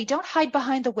call. We don't hide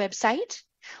behind the website.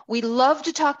 We love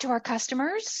to talk to our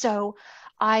customers, so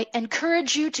I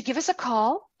encourage you to give us a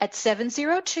call at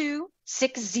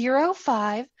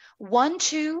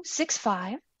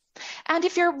 702-605-1265. And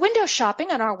if you're window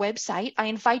shopping on our website, I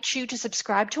invite you to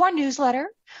subscribe to our newsletter.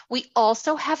 We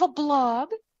also have a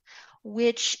blog,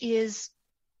 which is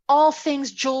all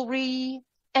things jewelry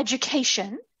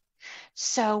education.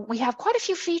 So we have quite a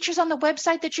few features on the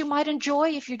website that you might enjoy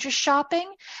if you're just shopping.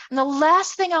 And the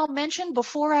last thing I'll mention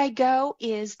before I go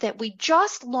is that we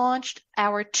just launched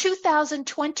our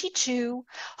 2022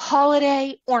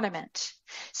 holiday ornament.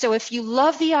 So if you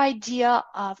love the idea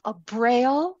of a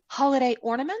Braille holiday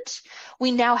ornament,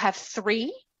 we now have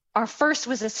 3. Our first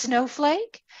was a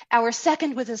snowflake, our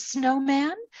second was a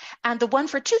snowman, and the one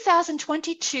for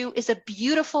 2022 is a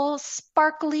beautiful,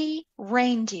 sparkly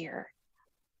reindeer.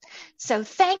 So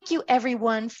thank you,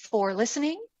 everyone, for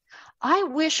listening. I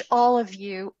wish all of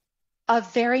you a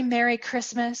very Merry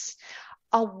Christmas,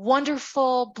 a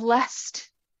wonderful, blessed,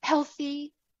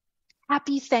 healthy,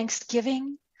 happy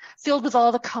Thanksgiving, filled with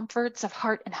all the comforts of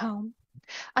heart and home.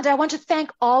 And I want to thank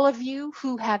all of you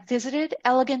who have visited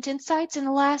Elegant Insights in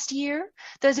the last year,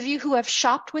 those of you who have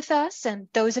shopped with us, and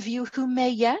those of you who may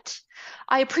yet.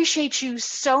 I appreciate you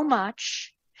so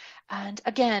much. And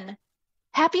again,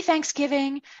 Happy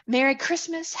Thanksgiving, Merry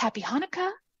Christmas, Happy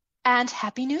Hanukkah, and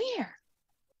Happy New Year.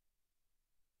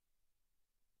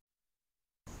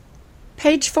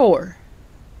 Page 4.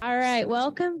 All right,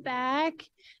 welcome back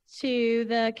to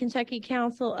the Kentucky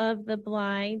Council of the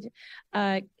Blind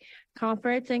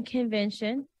Conference and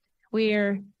Convention.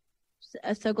 We're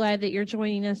so glad that you're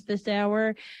joining us this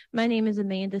hour. My name is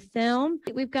Amanda Selm.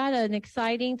 We've got an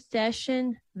exciting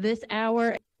session this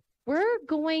hour. We're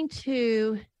going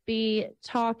to be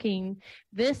talking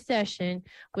this session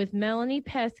with Melanie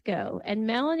Pesco. And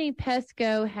Melanie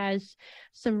Pesco has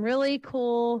some really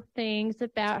cool things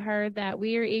about her that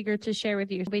we are eager to share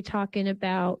with you. We'll be talking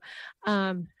about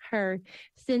her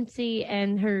Scentsy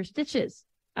and her stitches,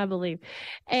 I believe.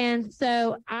 And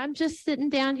so I'm just sitting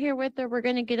down here with her. We're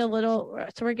going to get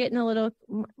we're getting a little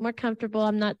more comfortable.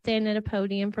 I'm not standing at a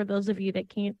podium for those of you that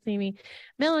can't see me.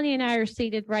 Melanie and I are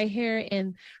seated right here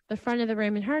in the front of the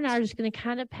room, and her and I are just going to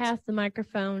kind of pass the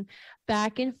microphone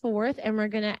back and forth, and we're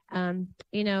going to, I'm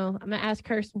going to ask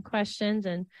her some questions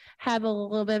and have a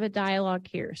little bit of a dialogue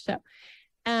here. So,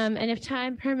 and if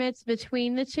time permits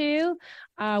between the two,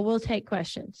 we'll take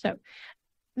questions. So,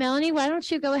 Melanie, why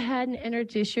don't you go ahead and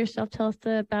introduce yourself? Tell us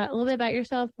a little bit about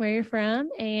yourself, where you're from,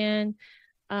 and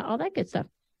all that good stuff.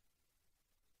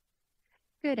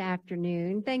 Good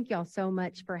afternoon. Thank y'all so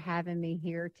much for having me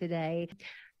here today.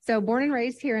 So born and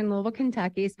raised here in Louisville,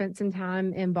 Kentucky, spent some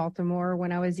time in Baltimore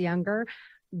when I was younger,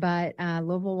 but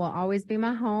Louisville will always be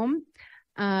my home.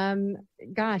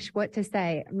 Gosh, what to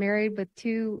say? Married with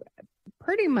two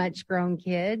pretty much grown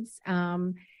kids.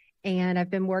 And I've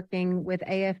been working with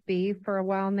AFB for a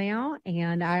while now.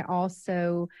 And I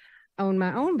also own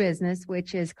my own business,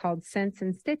 which is called Scents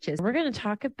and Stitches. We're going to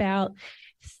talk about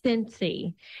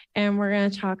Scentsy, and we're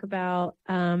going to talk about,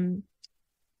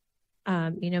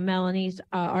 Melanie's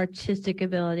artistic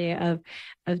ability of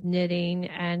knitting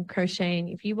and crocheting.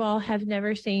 If you all have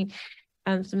never seen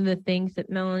some of the things that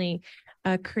Melanie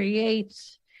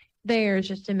creates, they are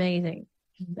just amazing.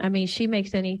 I mean, she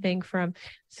makes anything from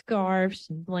scarves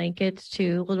and blankets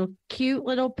to cute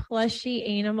little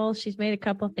plushy animals. She's made a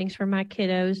couple of things for my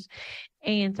kiddos,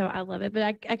 and so I love it.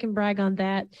 But I can brag on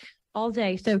that all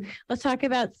day. So let's talk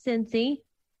about Scentsy,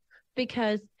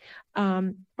 because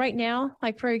right now,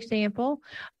 like for example,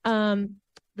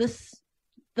 those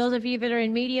of you that are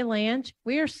in media land,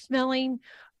 we are smelling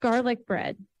garlic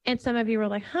bread, and some of you were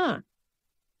like, "Huh.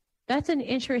 That's an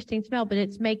interesting smell," but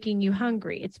it's making you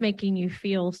hungry. It's making you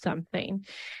feel something.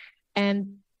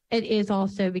 And it is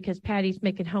also because Patty's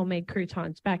making homemade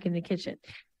croutons back in the kitchen.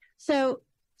 So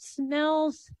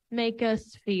smells make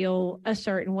us feel a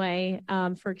certain way.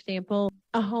 For example,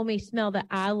 a homey smell that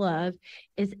I love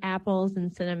is apples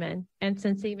and cinnamon. And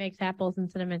Scentsy makes apples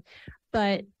and cinnamon.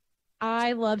 But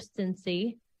I love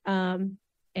Scentsy in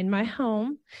my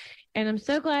home. And I'm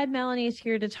so glad Melanie is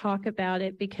here to talk about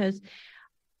it, because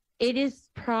it is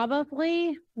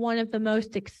probably one of the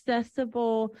most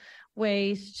accessible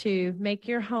ways to make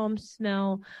your home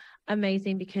smell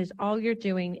amazing, because all you're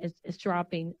doing is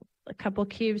dropping a couple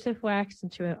cubes of wax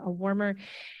into a warmer,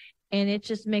 and it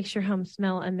just makes your home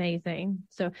smell amazing.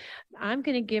 So I'm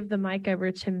going to give the mic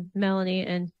over to Melanie.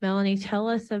 And Melanie, tell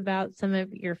us about some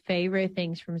of your favorite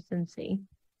things from Scentsy.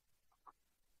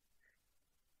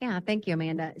 Yeah, thank you,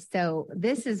 Amanda. So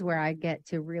this is where I get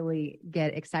to really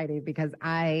get excited, because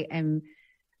I don't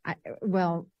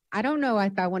know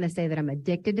if I want to say that I'm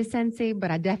addicted to Scentsy, but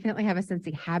I definitely have a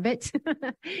Scentsy habit.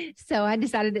 So I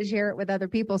decided to share it with other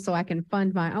people so I can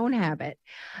fund my own habit.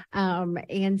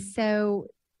 And so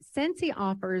Scentsy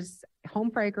offers home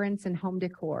fragrance and home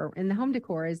decor. And the home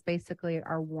decor is basically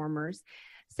our warmers.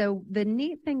 So the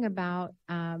neat thing about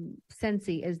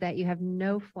Scentsy is that you have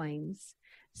no flames.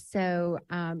 So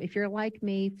if you're like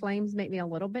me, flames make me a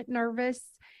little bit nervous.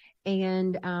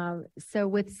 And so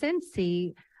with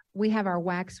Scentsy, we have our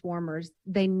wax warmers.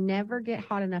 They never get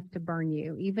hot enough to burn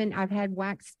you. Even I've had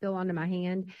wax spill onto my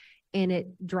hand, and it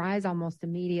dries almost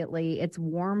immediately. It's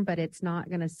warm, but it's not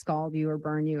going to scald you or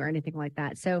burn you or anything like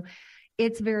that. So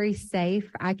it's very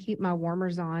safe. I keep my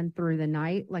warmers on through the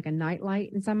night, like a night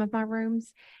light in some of my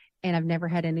rooms, and I've never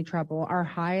had any trouble. Our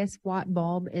highest watt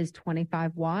bulb is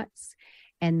 25 watts.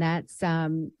 And that's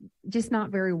just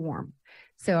not very warm.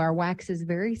 So our wax is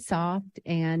very soft,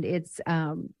 and it's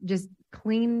just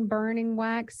clean burning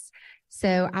wax.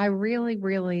 So I really,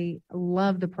 really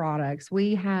love the products.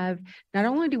 We have, not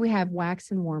only do we have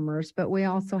wax and warmers, but we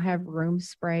also have room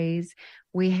sprays.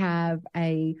 We have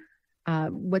a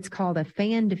what's called a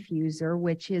fan diffuser,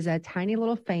 which is a tiny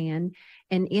little fan.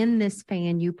 And in this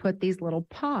fan, you put these little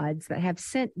pods that have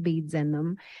scent beads in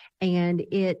them, and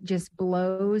it just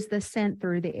blows the scent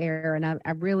through the air. And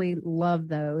I really love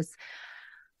those.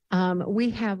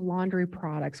 We have laundry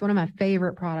products. One of my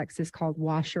favorite products is called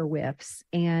Washer Whiffs.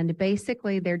 And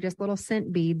basically, they're just little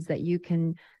scent beads that you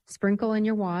can sprinkle in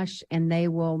your wash, and they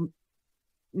will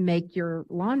make your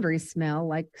laundry smell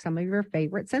like some of your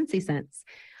favorite Scentsy scents.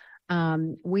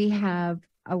 We have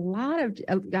a lot of,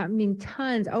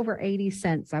 tons, over 80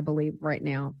 scents, I believe, right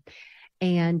now.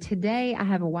 And today I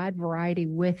have a wide variety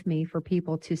with me for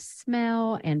people to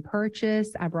smell and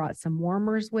purchase. I brought some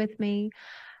warmers with me.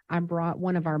 I brought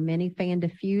one of our mini fan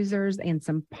diffusers and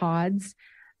some pods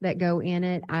that go in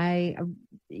it.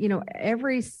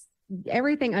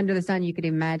 Everything under the sun you could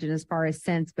imagine as far as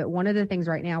scents. But one of the things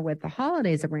right now with the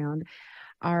holidays around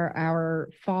are our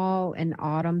fall and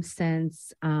autumn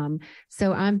scents.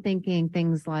 So I'm thinking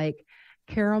things like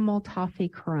caramel toffee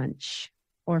crunch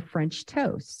or French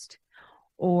toast,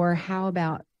 or how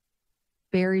about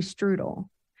berry strudel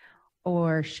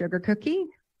or sugar cookie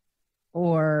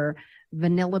or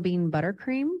vanilla bean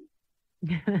buttercream.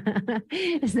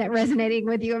 Is that resonating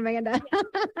with you, Amanda?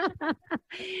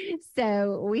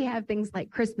 So we have things like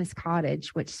Christmas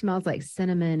cottage, which smells like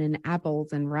cinnamon and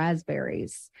apples and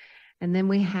raspberries. And then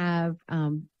we have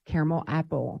caramel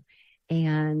apple,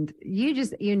 and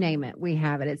you name it, we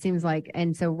have it. It seems like,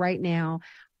 and so right now,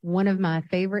 one of my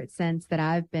favorite scents that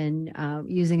I've been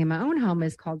using in my own home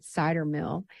is called Cider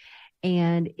Mill.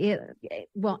 And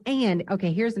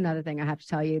okay, here's another thing I have to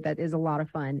tell you that is a lot of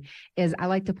fun, is I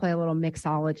like to play a little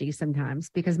mixology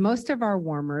sometimes, because most of our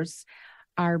warmers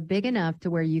are big enough to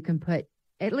where you can put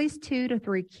at least 2 to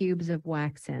 3 cubes of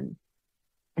wax in.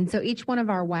 And so each one of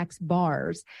our wax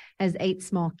bars has 8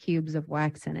 small cubes of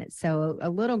wax in it. So a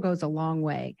little goes a long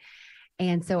way.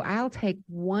 And so I'll take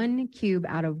 1 cube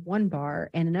out of one bar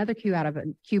and another cube out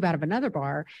of another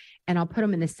bar, and I'll put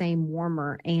them in the same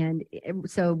warmer. And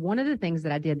so one of the things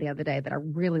that I did the other day that I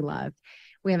really loved,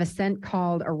 we have a scent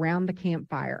called Around the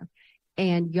Campfire.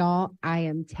 And y'all, I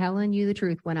am telling you the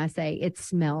truth when I say it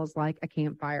smells like a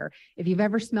campfire. If you've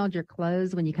ever smelled your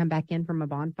clothes when you come back in from a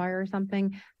bonfire or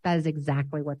something, that is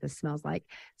exactly what this smells like.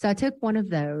 So I took one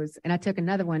of those, and I took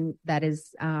another one that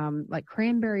is like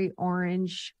cranberry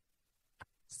orange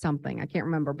something. I can't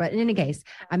remember. But in any case,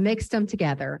 I mixed them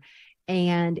together.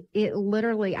 And it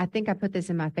literally, I think I put this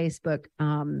in my Facebook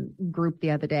group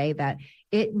the other day, that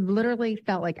it literally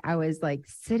felt like I was like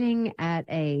sitting at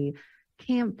a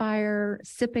campfire,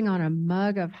 sipping on a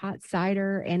mug of hot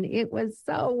cider. And it was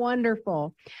so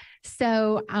wonderful.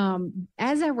 So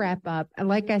as I wrap up,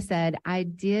 like I said, I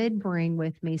did bring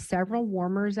with me several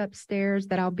warmers upstairs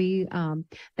that will be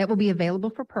available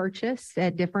for purchase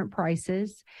at different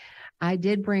prices. I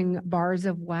did bring bars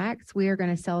of wax. We are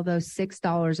going to sell those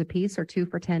 $6 a piece, or 2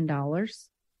 for $10.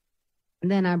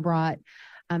 And then I brought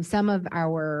some of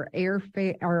our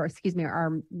our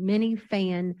mini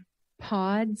fan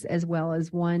pods, as well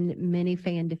as 1 mini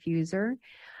fan diffuser.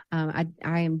 I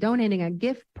am donating a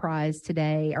gift prize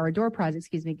today, or a door prize,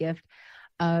 gift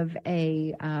of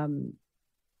a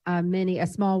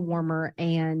small warmer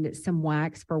and some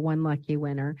wax for 1 lucky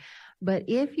winner. But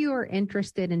if you are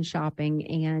interested in shopping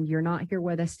and you're not here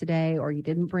with us today, or you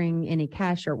didn't bring any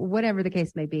cash, or whatever the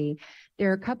case may be, there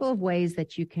are a couple of ways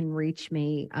that you can reach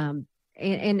me.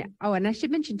 And I should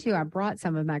mention too, I brought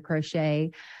some of my crochet.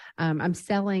 I'm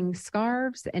selling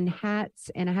scarves and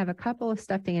hats, and I have a couple of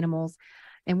stuffed animals,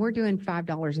 and we're doing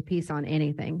 $5 a piece on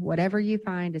anything. Whatever you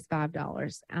find is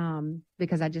 $5,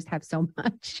 because I just have so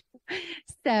much.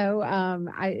 So,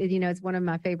 it's one of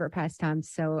my favorite pastimes.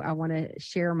 So I want to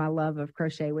share my love of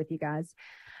crochet with you guys.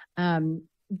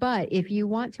 But if you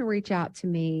want to reach out to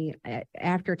me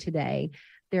after today,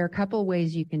 there are a couple of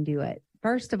ways you can do it.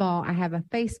 First of all, I have a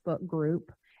Facebook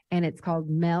group, and it's called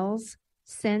Mel's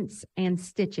Scents and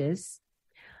Stitches.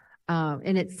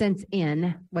 And it's Scents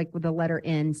in, like with the letter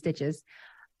N, Stitches.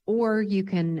 Or you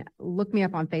can look me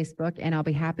up on Facebook, and I'll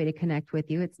be happy to connect with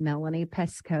you. It's Melanie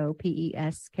Peskoe,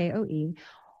 Peskoe.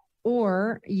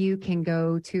 Or you can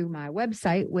go to my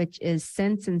website, which is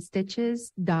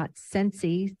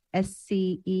scentsandstitches.scentsy,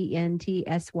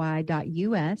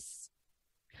 SCENTSY.US.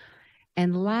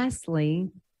 And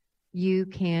lastly, you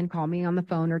can call me on the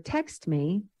phone or text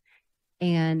me,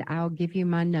 and I'll give you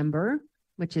my number,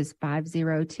 which is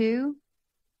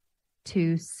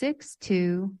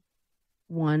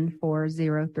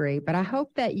 502-262-1403. But I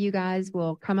hope that you guys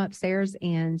will come upstairs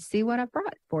and see what I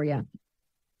brought for you.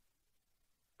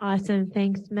 Awesome.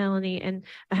 Thanks, Melanie. And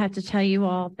I have to tell you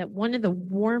all that one of the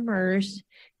warmers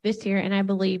this year, and I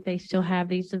believe they still have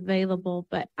these available,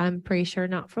 but I'm pretty sure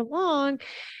not for long,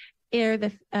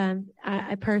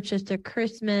 I purchased a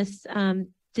Christmas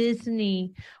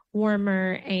Disney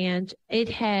warmer, and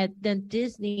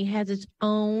Disney has its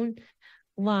own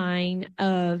line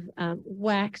of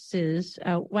waxes,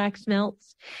 wax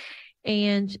melts,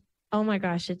 and oh my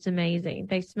gosh, it's amazing.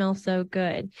 They smell so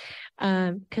good.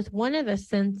 Because one of the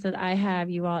scents that I have,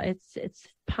 you all, it's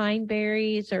pine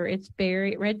berries, or it's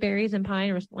red berries and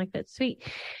pine, or something like that, sweet.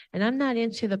 And I'm not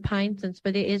into the pine scents,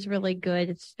 but it is really good.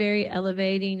 It's very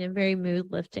elevating and very mood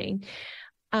lifting.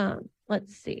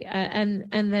 Let's see. And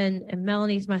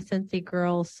Melanie's my Scentsy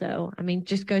girl. So, I mean,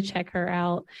 just go check her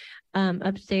out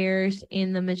upstairs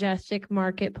in the Majestic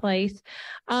Marketplace.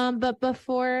 But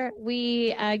before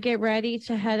we get ready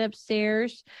to head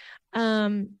upstairs,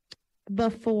 before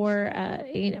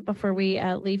we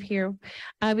leave here,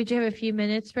 we do have a few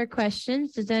minutes for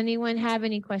questions. Does anyone have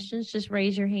any questions? Just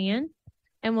raise your hand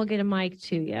and we'll get a mic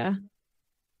to you.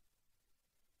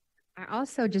 I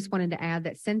also just wanted to add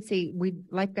that Scentsy,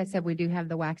 like I said, we do have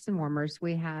the wax and warmers.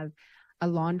 We have a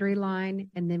laundry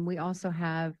line, and then we also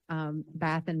have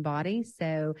bath and body.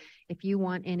 So if you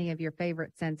want any of your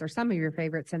favorite scents, or some of your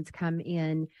favorite scents, come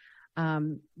in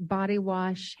body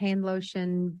wash, hand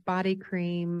lotion, body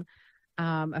cream,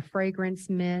 a fragrance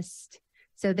mist.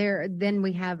 So then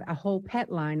we have a whole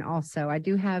pet line also. I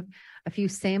do have a few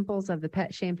samples of the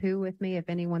pet shampoo with me if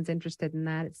anyone's interested in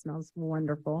that. It smells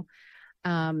wonderful.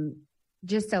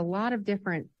 Just a lot of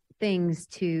different things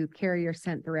to carry your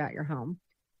scent throughout your home.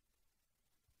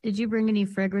 Did you bring any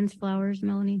fragrance flowers,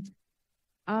 Melanie?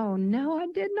 Oh, no, I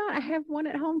did not. I have one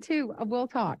at home too. We'll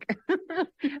talk.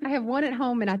 I have one at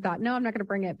home, and I thought, no, I'm not going to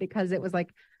bring it because it was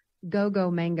like Go-Go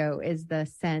Mango is the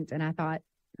scent. And I thought,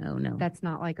 oh no, that's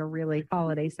not like a really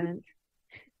holiday scent.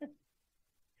 So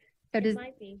it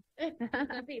might be.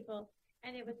 Some people.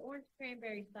 And it was orange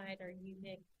cranberry cider you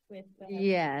mixed with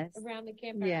yes, around the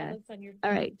campfire. Yes. On your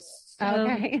all right. So,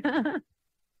 okay.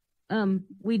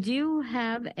 We do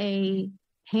have a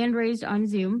hand raised on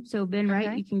Zoom. So Ben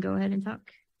Wright, you can go ahead and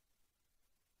talk.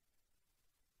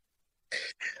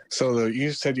 So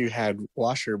you said you had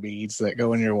washer beads that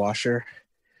go in your washer.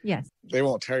 Yes. They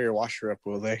won't tear your washer up,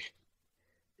 will they?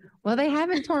 Well, they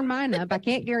haven't torn mine up. I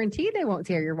can't guarantee they won't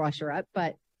tear your washer up,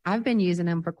 but I've been using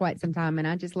them for quite some time, and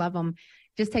I just love them.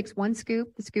 Just takes one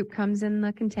scoop. The scoop comes in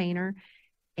the container,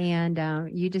 and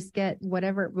you just get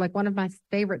whatever. Like, one of my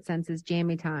favorite scents is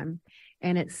Jammy Time,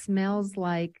 and it smells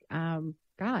like,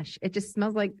 it just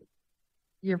smells like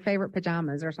your favorite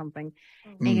pajamas or something.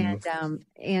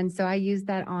 And so I use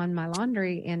that on my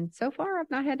laundry, and so far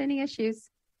I've not had any issues.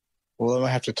 Well, then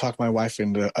I have to talk my wife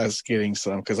into us getting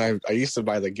some, because I used to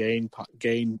buy the gain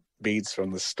beads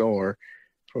from the store,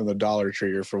 from the Dollar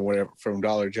Tree or from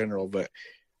Dollar General, but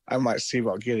I might see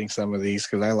about getting some of these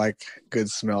because I like good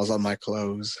smells on my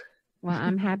clothes. Well,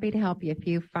 I'm happy to help you. If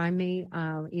you find me,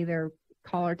 either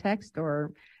call or text,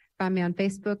 or find me on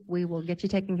Facebook, we will get you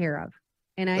taken care of.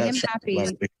 And I am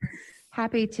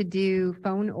happy to do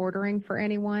phone ordering for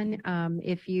anyone.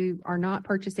 If you are not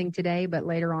purchasing today, but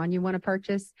later on you want to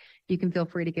purchase, you can feel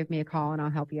free to give me a call and I'll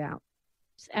help you out.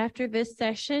 After this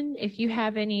session, if you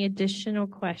have any additional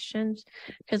questions,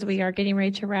 because we are getting ready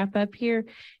to wrap up here,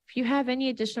 if you have any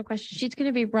additional questions, she's going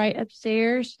to be right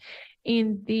upstairs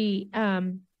in the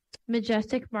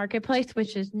Majestic Marketplace,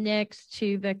 which is next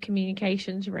to the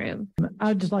communications room.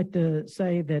 I'd just like to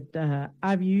say that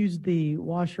I've used the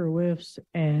washer whiffs,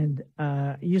 and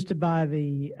used to buy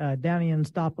the Downy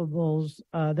Unstoppables.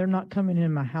 They're not coming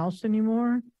in my house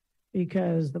anymore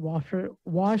because the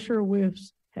washer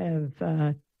whiffs have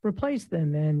replaced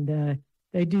them, and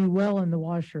they do well in the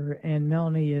washer. And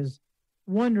Melanie is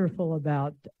wonderful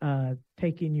about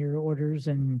taking your orders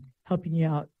and helping you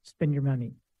out spend your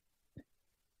money.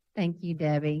 Thank you,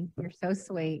 Debbie. You're so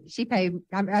sweet. I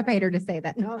paid her to say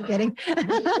that. No, I'm kidding.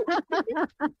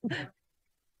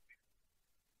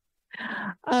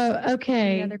 Oh,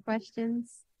 okay. Any other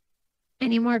questions?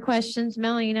 Any more questions?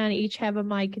 Melanie and I each have a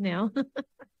mic now.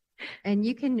 And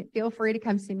you can feel free to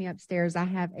come see me upstairs. I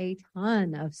have a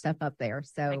ton of stuff up there.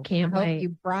 So I can't hope wait. you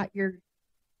brought your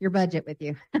budget with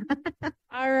you.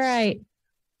 All right.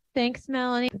 Thanks,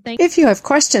 Melanie. If you have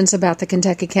questions about the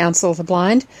Kentucky Council of the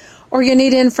Blind, or you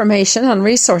need information on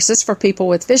resources for people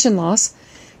with vision loss,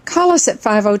 call us at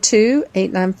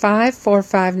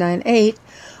 502-895-4598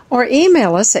 or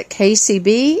email us at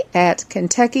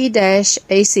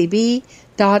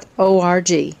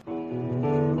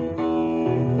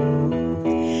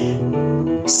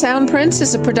kcb@kentucky-acb.org. Sound Prints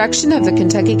is a production of the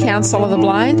Kentucky Council of the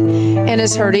Blind and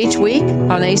is heard each week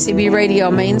on ACB Radio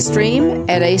Mainstream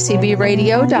at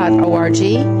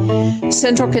acbradio.org,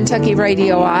 Central Kentucky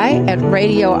Radio I at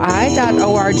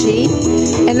radioi.org,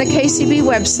 and the KCB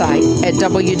website at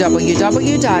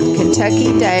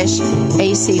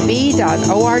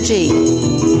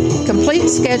www.kentucky-acb.org. Complete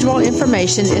schedule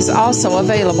information is also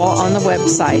available on the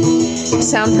website.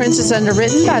 Sound Prints is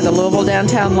underwritten by the Louisville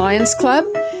Downtown Lions Club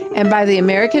and by the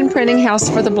American Printing House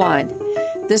for the Blind.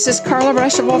 This is Carla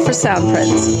Ruschival for Sound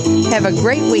Prints. Have a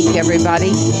great week,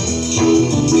 everybody.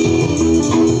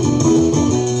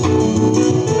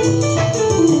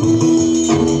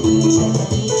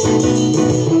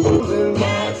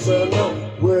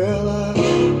 Well,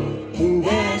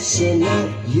 that's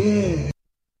enough, yeah.